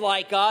live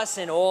like us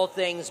in all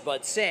things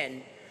but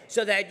sin,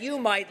 so that you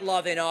might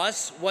love in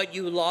us what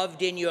you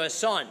loved in your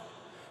Son,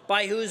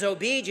 by whose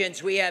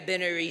obedience we have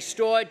been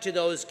restored to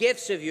those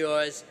gifts of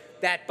yours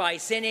that by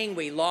sinning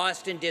we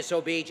lost in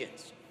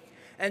disobedience.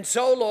 And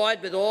so,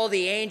 Lord, with all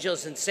the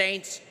angels and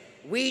saints,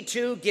 we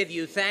too give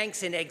you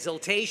thanks and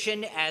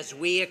exultation as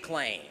we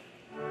acclaim.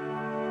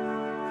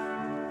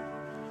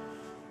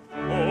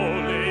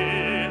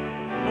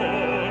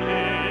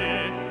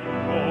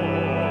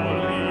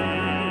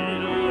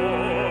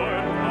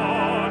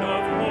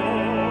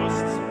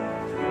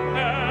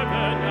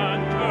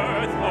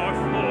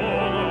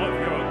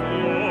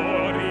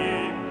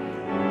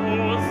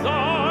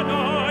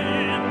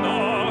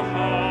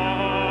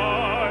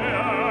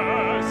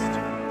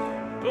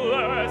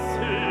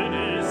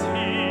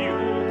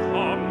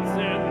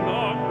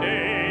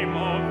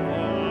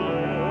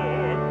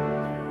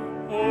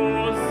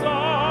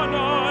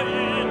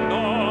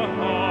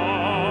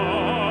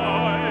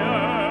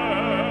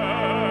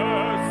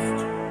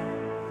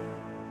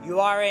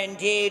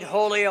 Indeed,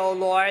 holy, O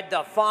Lord,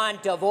 the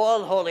font of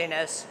all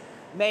holiness.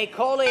 Make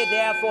holy,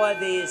 therefore,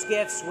 these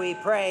gifts, we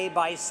pray,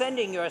 by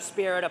sending your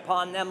Spirit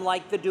upon them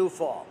like the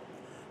dewfall,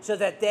 so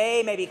that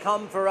they may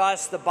become for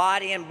us the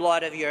body and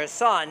blood of your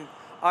Son,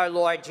 our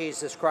Lord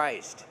Jesus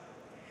Christ.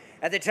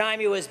 At the time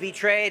he was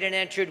betrayed and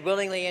entered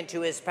willingly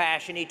into his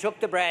passion, he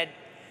took the bread,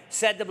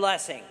 said the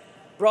blessing,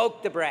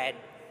 broke the bread,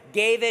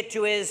 gave it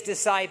to his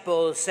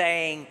disciples,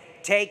 saying,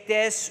 "Take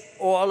this,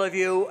 all of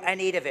you,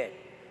 and eat of it.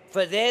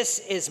 For this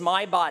is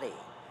my body,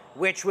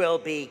 which will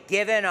be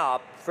given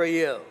up for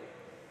you."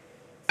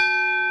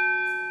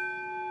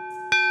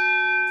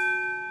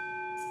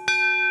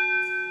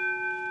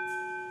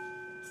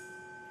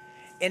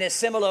 In a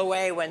similar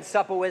way, when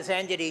supper was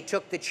ended, he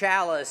took the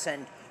chalice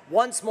and,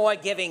 once more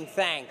giving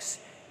thanks,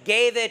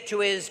 gave it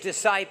to his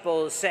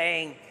disciples,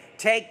 saying,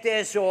 "Take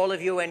this, all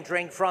of you, and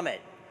drink from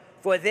it.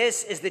 For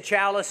this is the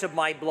chalice of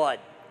my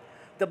blood,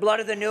 the blood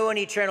of the new and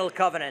eternal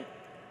covenant,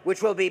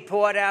 which will be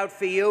poured out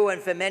for you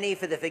and for many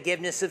for the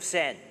forgiveness of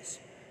sins.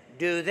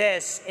 Do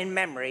this in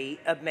memory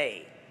of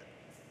me."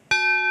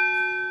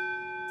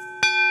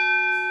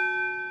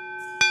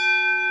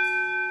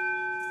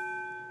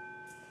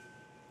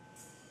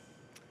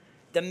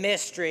 The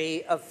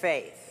mystery of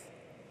faith.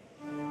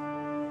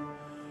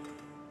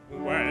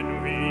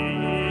 When we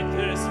eat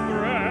this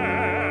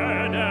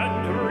bread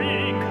and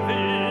drink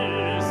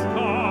this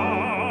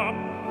cup,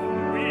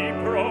 we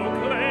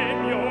proclaim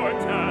your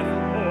death,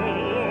 O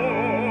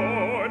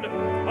Lord,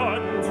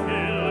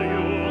 until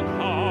you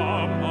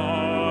come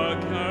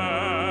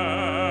again.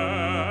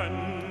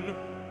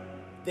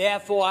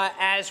 Therefore,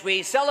 as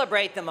we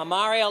celebrate the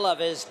memorial of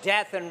his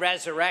death and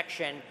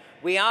resurrection,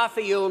 we offer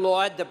you,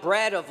 Lord, the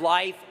bread of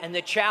life and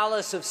the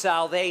chalice of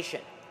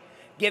salvation,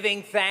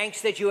 giving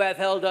thanks that you have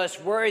held us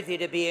worthy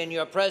to be in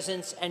your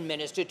presence and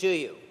minister to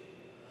you.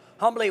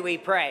 Humbly we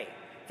pray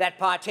that,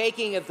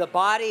 partaking of the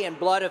body and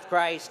blood of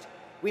Christ,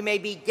 we may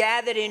be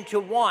gathered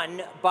into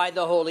one by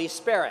the Holy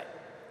Spirit.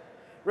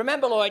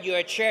 Remember, Lord,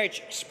 your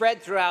church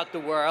spread throughout the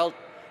world,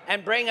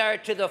 and bring her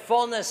to the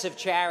fullness of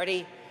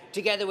charity,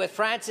 together with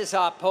Francis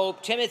our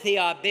Pope, Timothy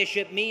our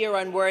Bishop, me your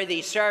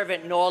unworthy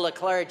servant, and all the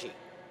clergy.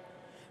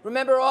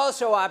 Remember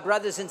also our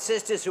brothers and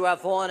sisters who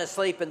have fallen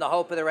asleep in the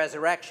hope of the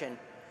resurrection,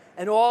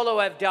 and all who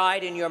have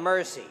died in your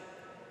mercy.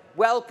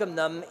 Welcome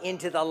them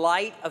into the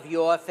light of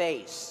your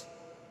face.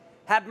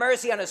 Have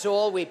mercy on us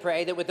all, we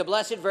pray, that with the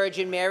Blessed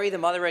Virgin Mary, the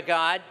Mother of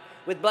God,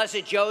 with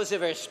blessed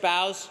Joseph, her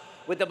spouse,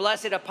 with the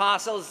blessed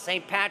apostles,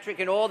 St.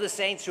 Patrick, and all the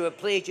saints who have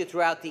pleased you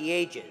throughout the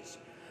ages,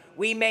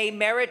 we may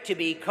merit to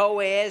be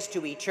co-heirs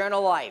to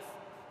eternal life,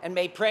 and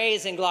may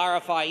praise and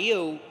glorify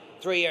you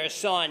through your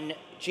Son,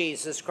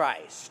 Jesus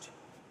Christ.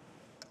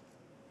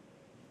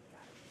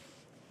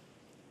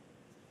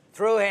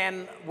 Through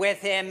him,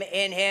 with him,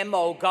 in him,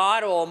 O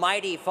God,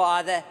 Almighty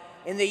Father,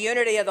 in the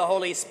unity of the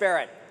Holy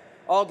Spirit,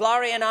 all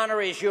glory and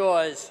honor is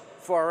yours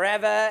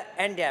forever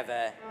and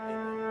ever.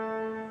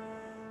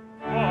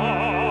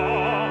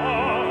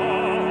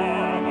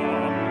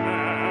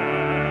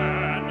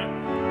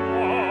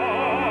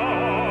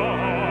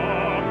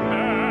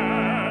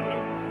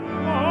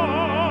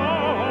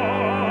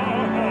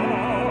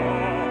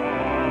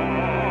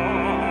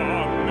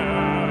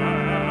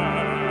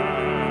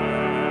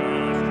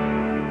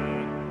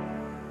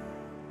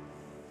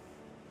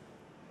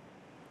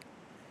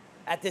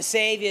 At the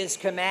Savior's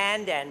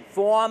command and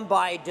formed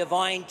by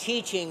divine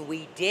teaching,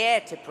 we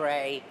dare to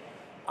pray,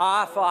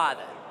 Our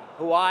Father,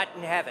 who art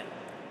in heaven,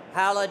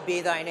 hallowed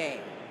be thy name.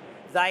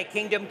 Thy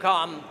kingdom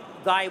come,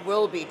 thy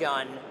will be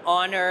done,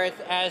 on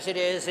earth as it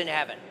is in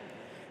heaven.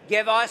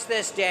 Give us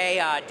this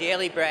day our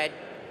daily bread,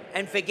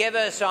 and forgive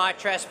us our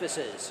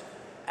trespasses,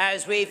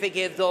 as we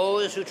forgive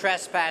those who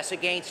trespass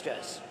against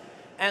us.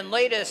 And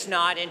lead us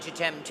not into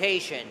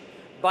temptation,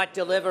 but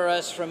deliver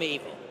us from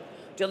evil.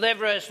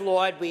 Deliver us,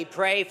 Lord, we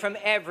pray, from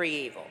every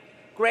evil.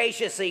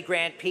 Graciously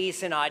grant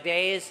peace in our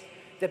days,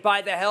 that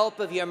by the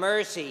help of your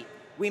mercy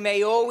we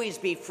may always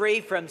be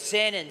free from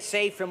sin and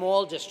safe from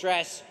all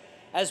distress,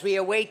 as we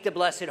await the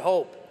blessed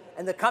hope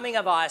and the coming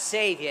of our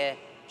Savior,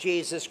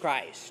 Jesus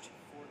Christ.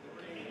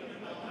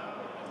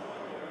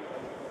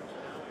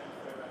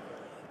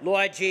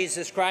 Lord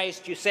Jesus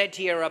Christ, you said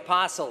to your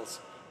apostles,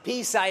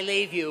 Peace I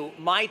leave you,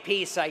 my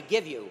peace I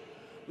give you.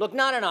 Look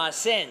not on our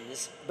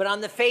sins, but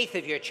on the faith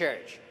of your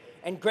church,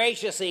 and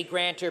graciously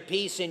grant her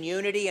peace and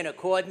unity in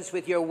accordance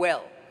with your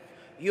will,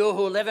 you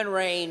who live and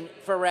reign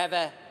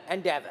forever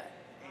and ever.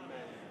 Amen.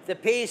 The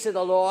peace of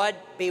the Lord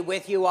be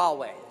with you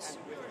always. And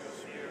with your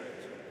spirit.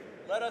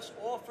 Let us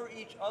offer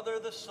each other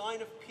the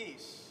sign of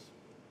peace.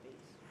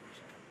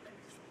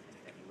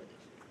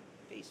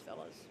 Peace,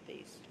 fellas,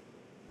 peace.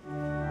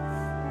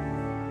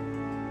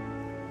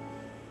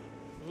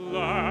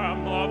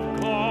 Lamb of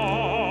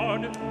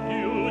God,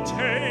 you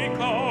take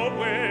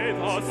away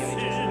the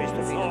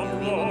sins of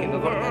the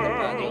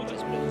world.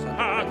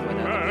 Have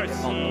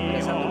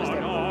mercy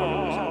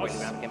on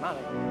us.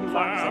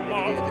 Lamb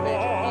of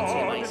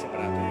God,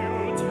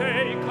 you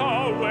take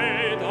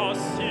away the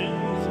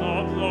sins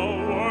of the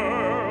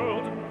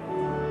world.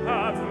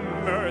 Have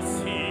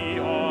mercy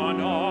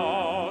on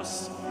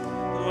us.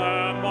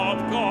 Lamb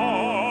of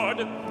God,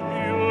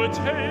 you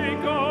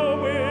take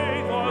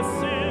away the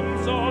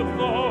sins of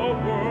the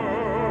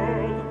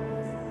world.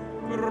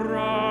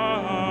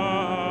 Grant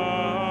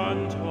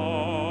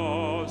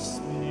us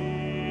peace.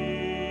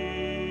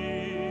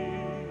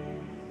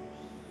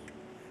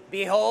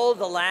 Behold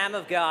the Lamb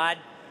of God.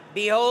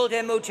 Behold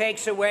him who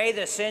takes away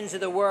the sins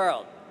of the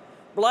world.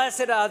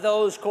 Blessed are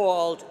those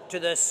called to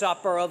the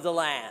supper of the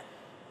Lamb.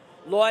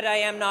 Lord, I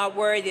am not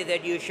worthy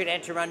that you should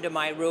enter under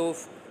my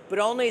roof, but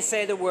only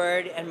say the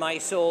word, and my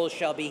soul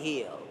shall be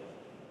healed.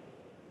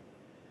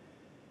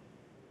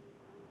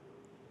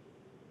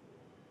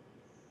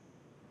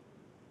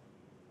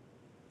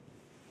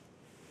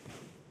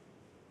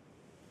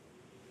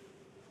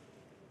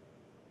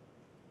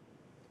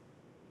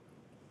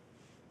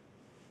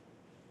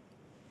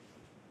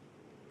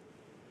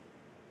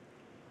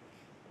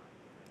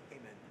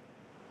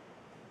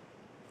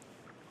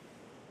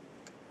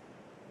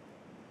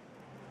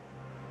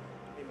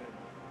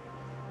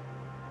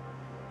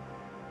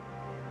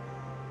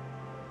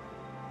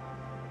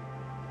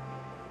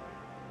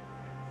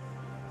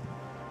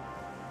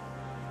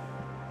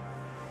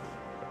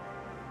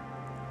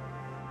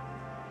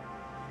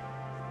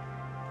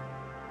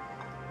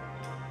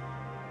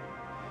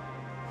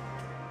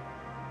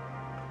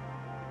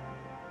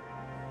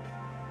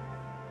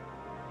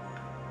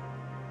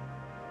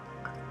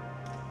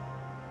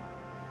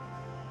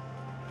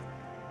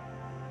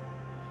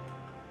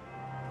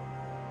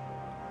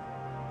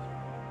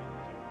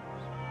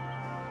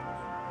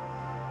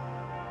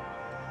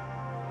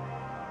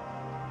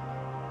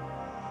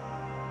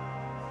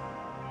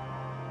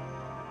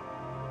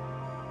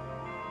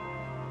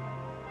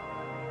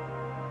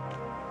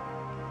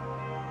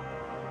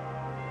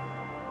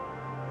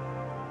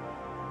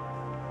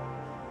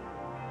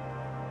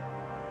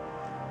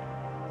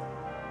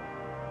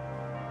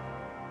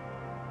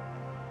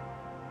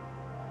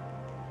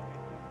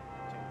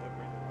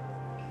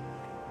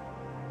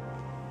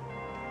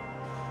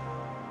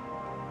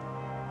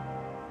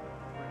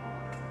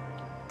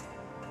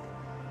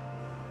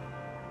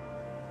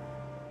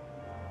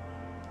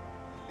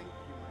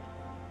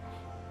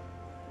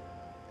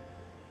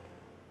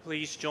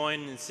 Please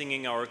join in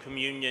singing our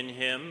communion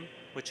hymn,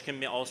 which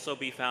can also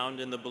be found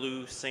in the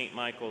blue St.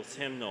 Michael's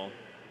hymnal.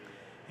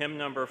 Hymn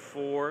number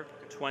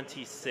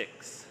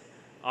 426,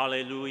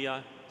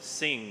 Alleluia,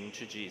 sing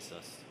to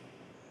Jesus.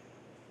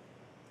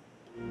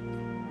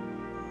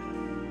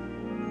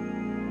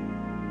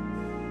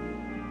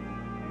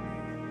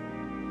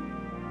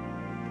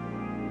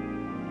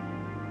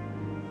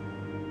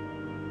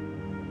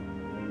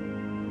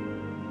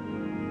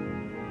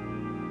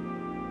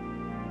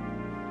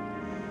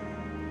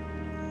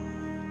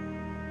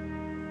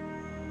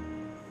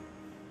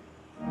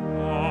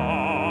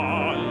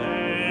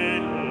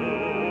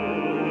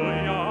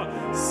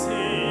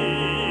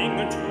 Sing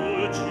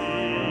to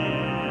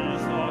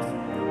Jesus,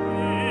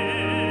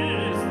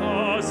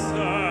 is the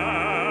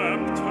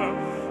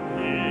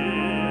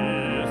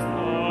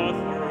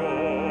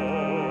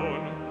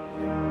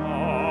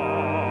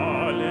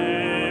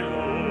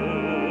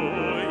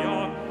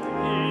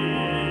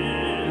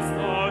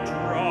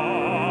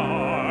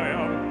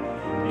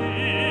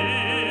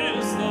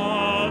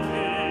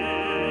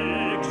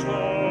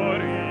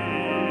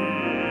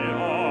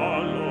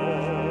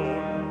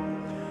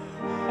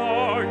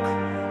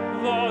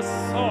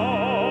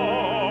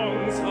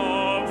songs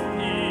of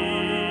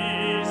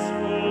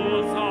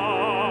peaceful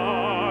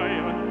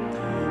Zion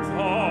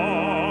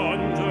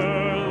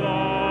thunder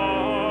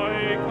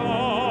like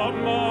a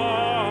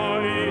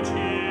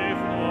mighty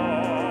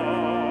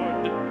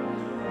flood.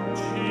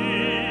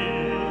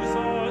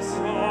 Jesus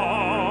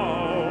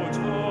out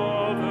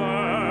of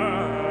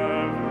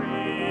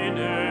every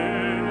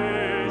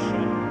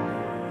nation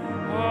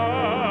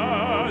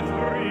hath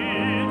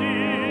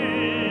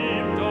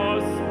redeemed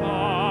us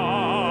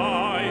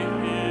by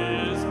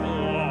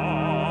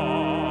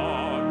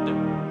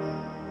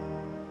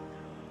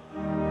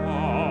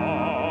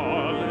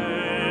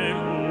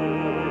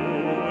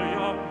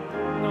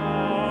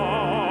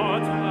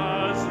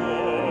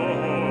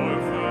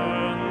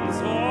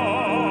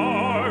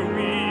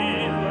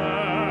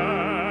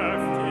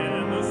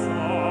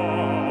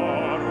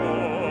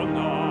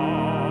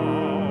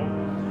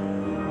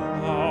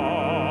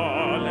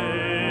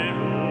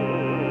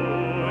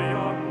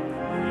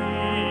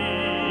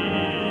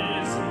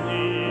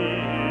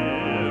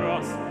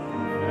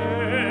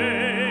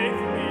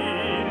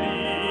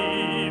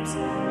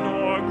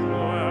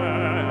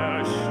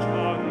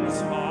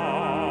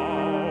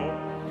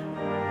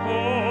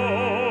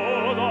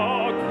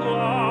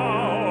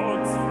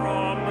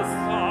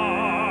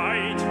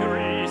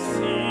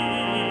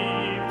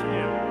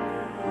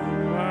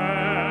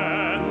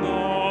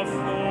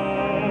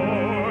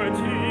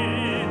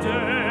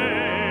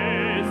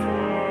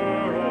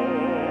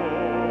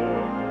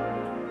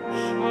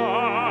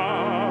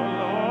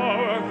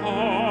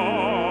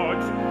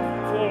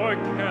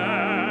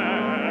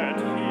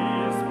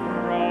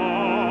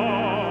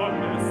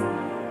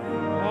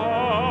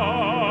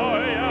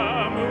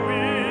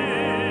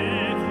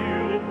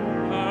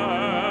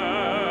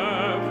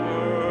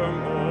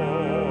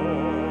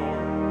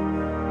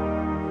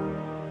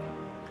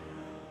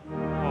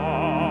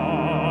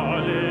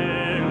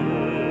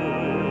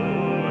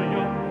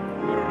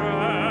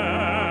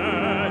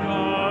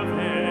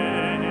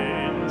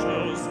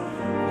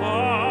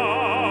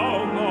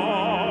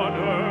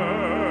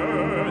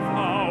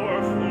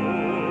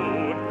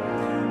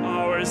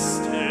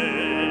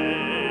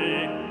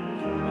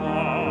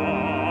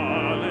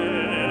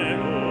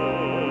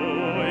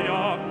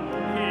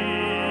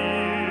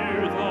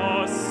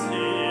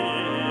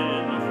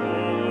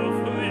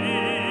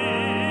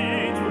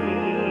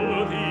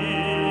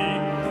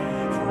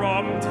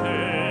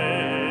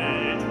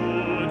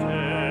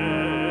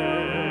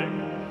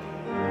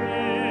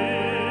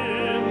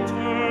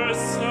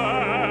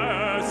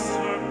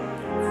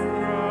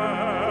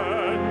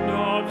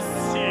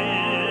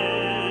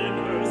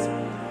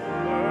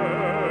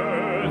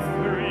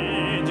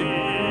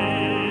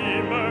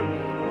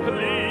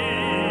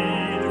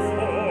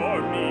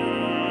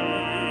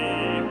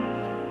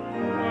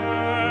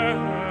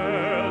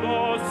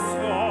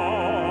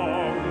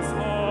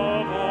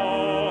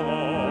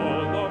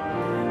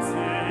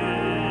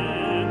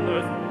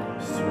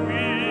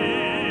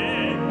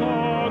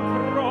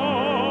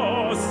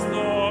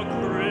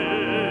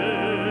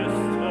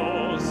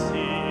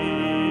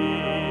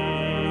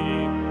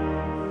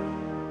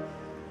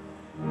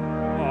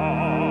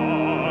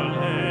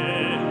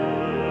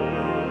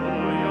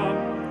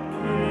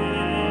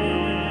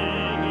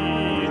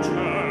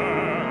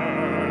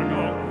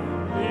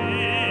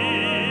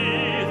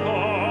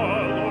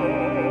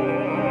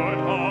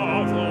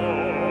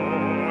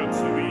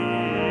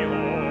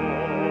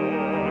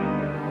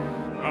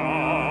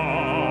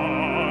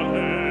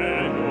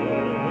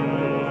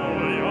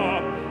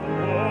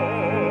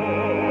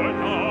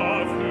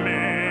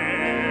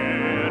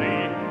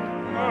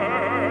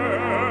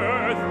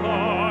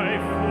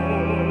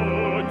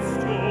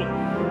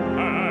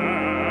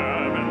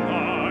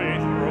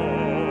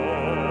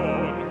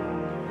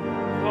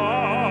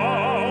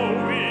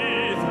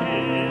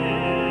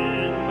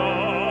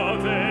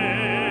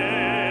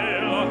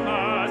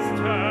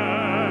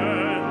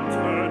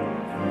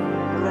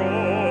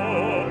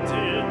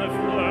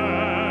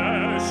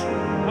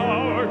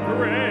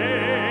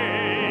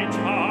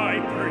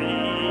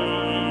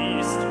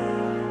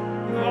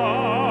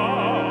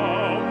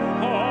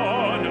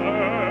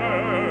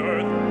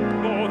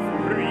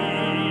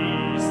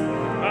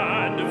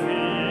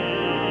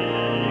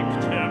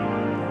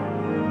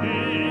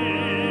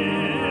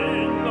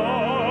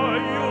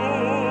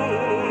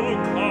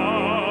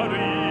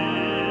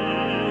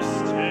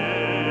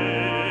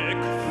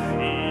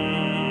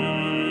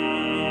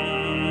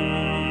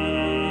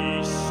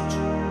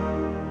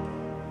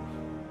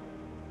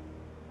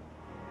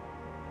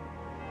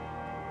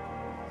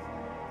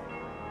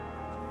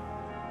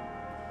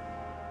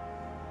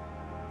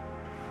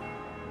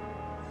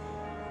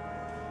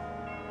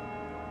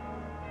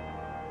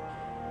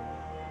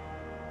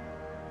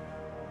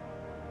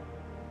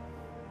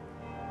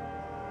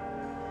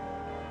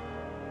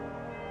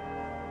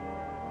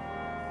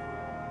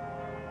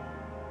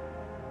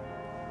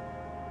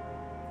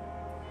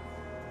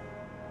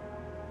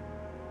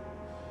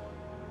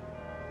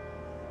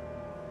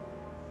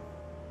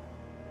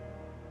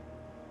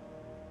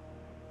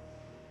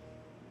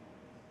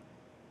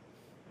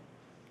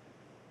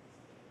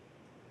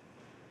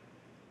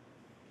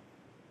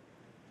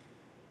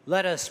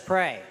Let us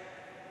pray.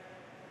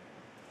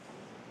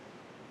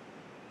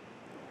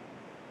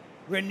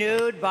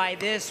 Renewed by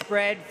this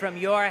bread from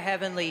your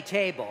heavenly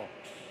table,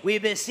 we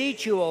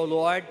beseech you, O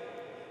Lord,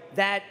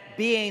 that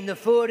being the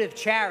food of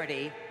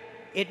charity,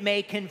 it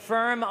may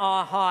confirm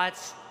our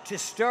hearts to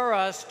stir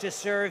us to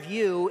serve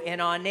you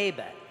and our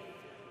neighbor.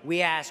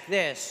 We ask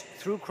this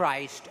through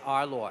Christ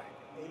our Lord.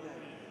 Amen.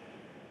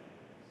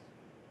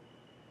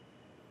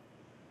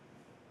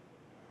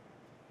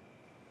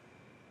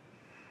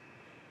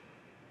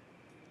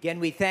 Again,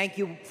 we thank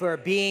you for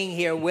being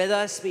here with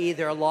us,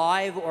 either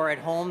live or at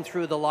home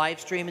through the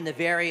live stream and the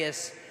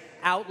various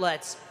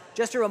outlets.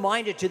 Just a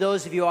reminder to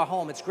those of you at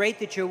home, it's great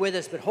that you're with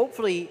us, but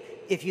hopefully,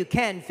 if you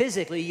can,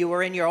 physically, you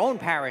are in your own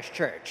parish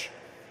church.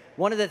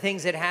 One of the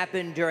things that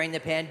happened during the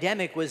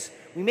pandemic was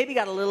we maybe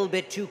got a little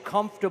bit too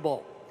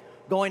comfortable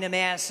going to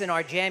Mass in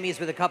our jammies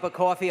with a cup of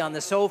coffee on the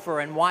sofa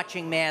and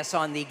watching Mass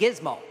on the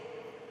gizmo.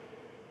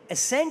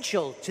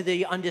 Essential to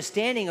the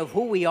understanding of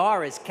who we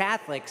are as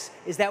Catholics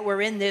is that we're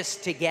in this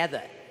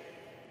together.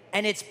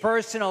 And it's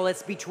personal,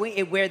 it's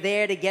between, we're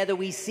there together,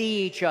 we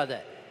see each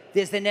other.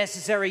 There's the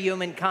necessary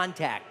human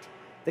contact,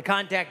 the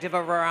contact of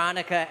a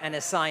Veronica and a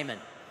Simon.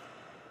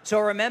 So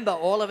remember,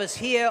 all of us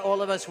here,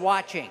 all of us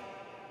watching,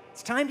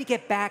 it's time to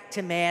get back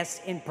to Mass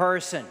in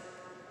person.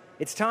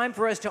 It's time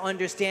for us to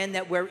understand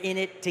that we're in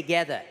it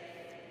together.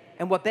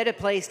 And what better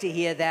place to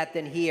hear that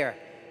than here?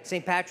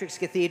 St. Patrick's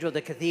Cathedral,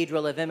 the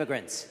Cathedral of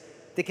Immigrants,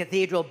 the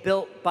cathedral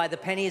built by the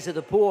pennies of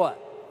the poor,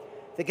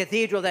 the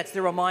cathedral that's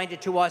the reminder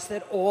to us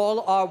that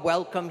all are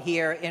welcome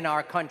here in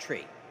our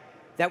country,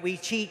 that we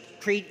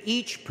treat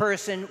each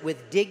person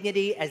with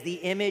dignity as the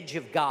image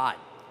of God,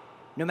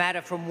 no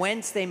matter from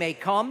whence they may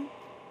come,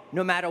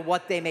 no matter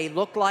what they may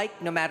look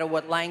like, no matter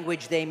what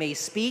language they may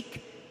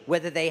speak,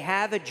 whether they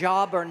have a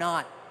job or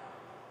not.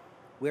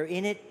 We're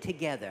in it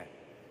together,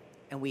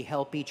 and we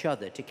help each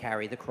other to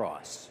carry the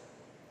cross.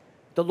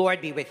 The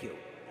Lord be with you.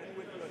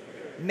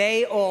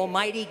 May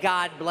Almighty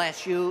God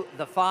bless you,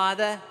 the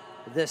Father,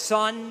 the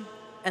Son,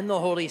 and the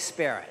Holy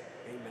Spirit.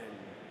 Amen.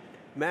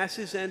 Mass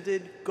is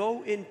ended.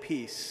 Go in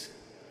peace.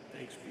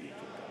 Thanks be to God.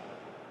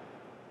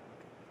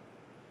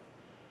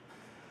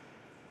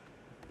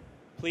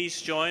 Please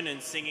join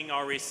in singing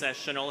our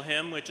recessional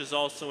hymn, which is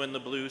also in the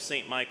blue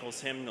St.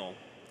 Michael's hymnal.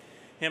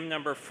 Hymn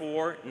number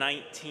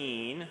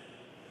 419,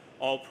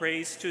 All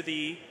Praise to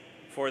Thee,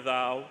 for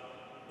Thou,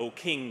 O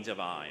King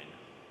Divine.